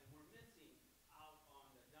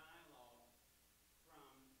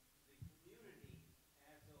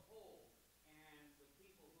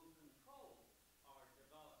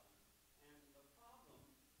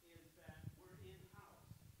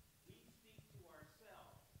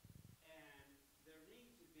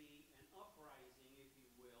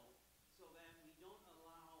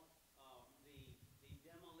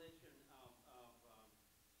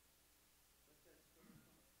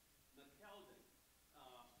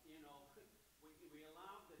we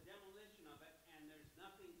allowed the demolition of it, and there's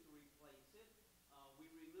nothing to replace it. We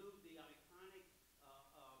removed the iconic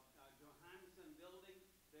Johannesson building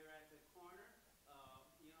there at the corner,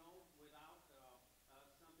 without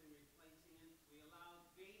something replacing it. We allowed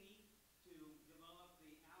Beatty to develop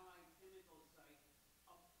the Allied Chemical site,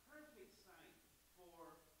 a perfect site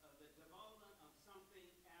for the development of something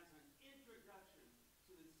as an introduction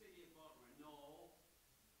to the city of Baltimore. No,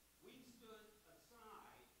 we stood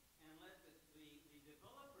aside and let the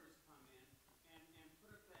developers come in and put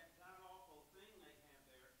up that god-awful thing they have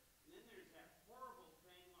there. And then there's that horrible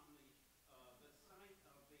thing on the site of the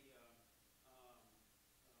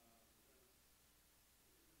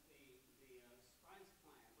spice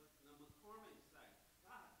plant, with the McCormick site.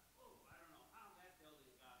 God, I don't know how that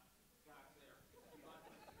building got there.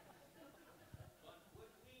 But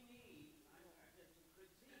what we need to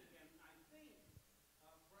critique, and I think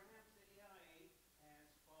perhaps the AIA has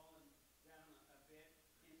fallen down a bit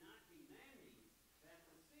in not demanding that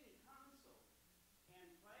the city council and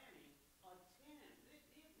planning attend.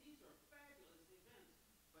 These are fabulous events,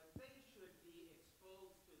 but they should be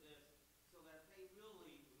exposed to this so that they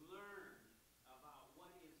really learn about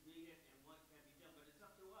what is needed and what can be done. But it's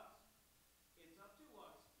up to us. It's up to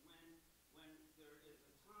us when there is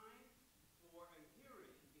a time for a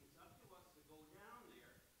hearing. It's up to us to go down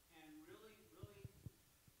there and really, really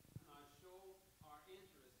show our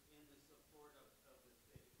interest in the support of the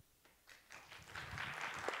city.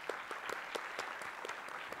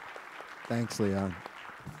 Thanks, Leon.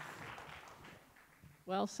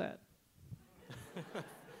 Well said.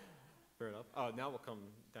 Fair enough. Now we'll come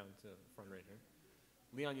down to the front right here.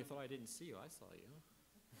 Leon, you thought I didn't see you. I saw you.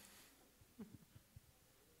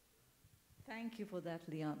 Thank you for that,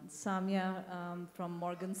 Leon. Samia from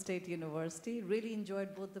Morgan State University. Really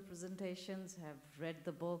enjoyed both the presentations, have read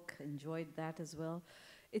the book, enjoyed that as well.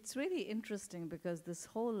 It's really interesting because this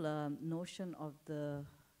whole notion of the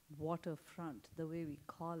waterfront, the way we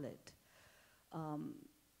call it,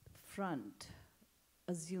 front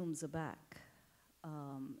assumes a back.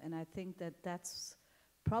 And I think that that's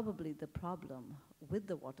probably the problem with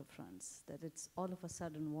the waterfronts, that it's all of a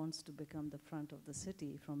sudden wants to become the front of the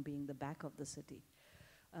city from being the back of the city.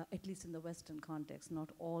 At least in the Western context,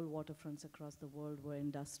 not all waterfronts across the world were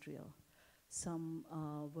industrial. Some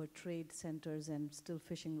were trade centers and still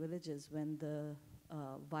fishing villages when the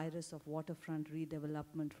virus of waterfront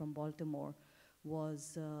redevelopment from Baltimore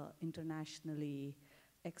was internationally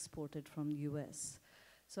exported from the US.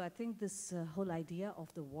 So I think this whole idea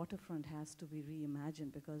of the waterfront has to be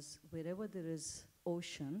reimagined, because wherever there is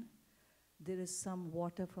ocean, there is some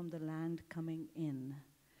water from the land coming in.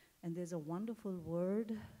 And there's a wonderful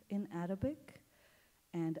word in Arabic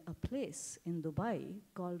and a place in Dubai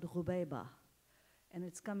called Ghubaiba. And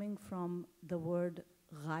it's coming from the word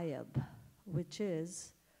ghayab, which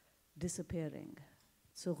is disappearing.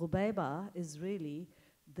 So Ghubaiba is really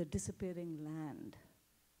the disappearing land,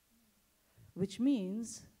 which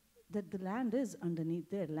means that the land is underneath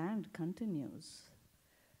there. Land continues.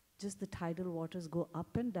 Just the tidal waters go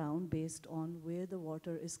up and down based on where the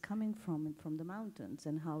water is coming from the mountains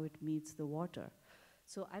and how it meets the water.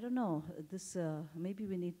 So I don't know, this, maybe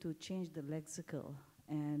we need to change the lexical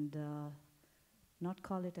and not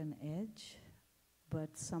call it an edge,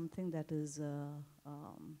 but something that is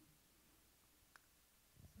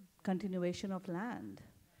continuation of land,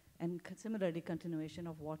 and similarly continuation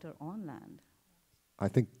of water on land. I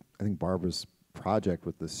think Barbara's project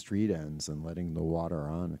with the street ends and letting the water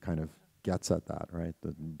on kind of gets at that, right?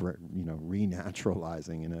 The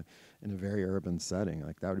renaturalizing in a very urban setting.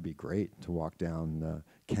 Like that would be great to walk down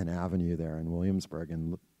Kent Avenue there in Williamsburg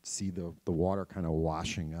and see the water kind of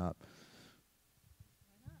washing up.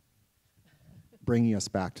 Bringing us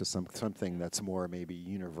back to something that's more maybe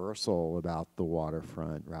universal about the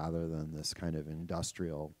waterfront rather than this kind of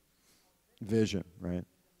industrial vision, right?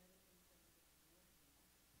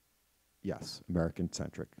 Yes,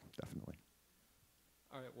 American-centric, definitely.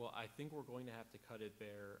 All right, well, I think we're going to have to cut it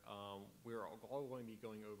there. We're all going to be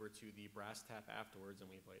going over to the Brass Tap afterwards, and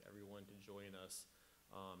we invite everyone to join us.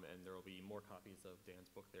 And there will be more copies of Dan's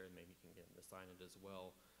book there, and maybe you can get him to sign it as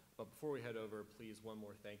well. But before we head over, please, one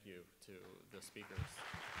more thank you to the speakers.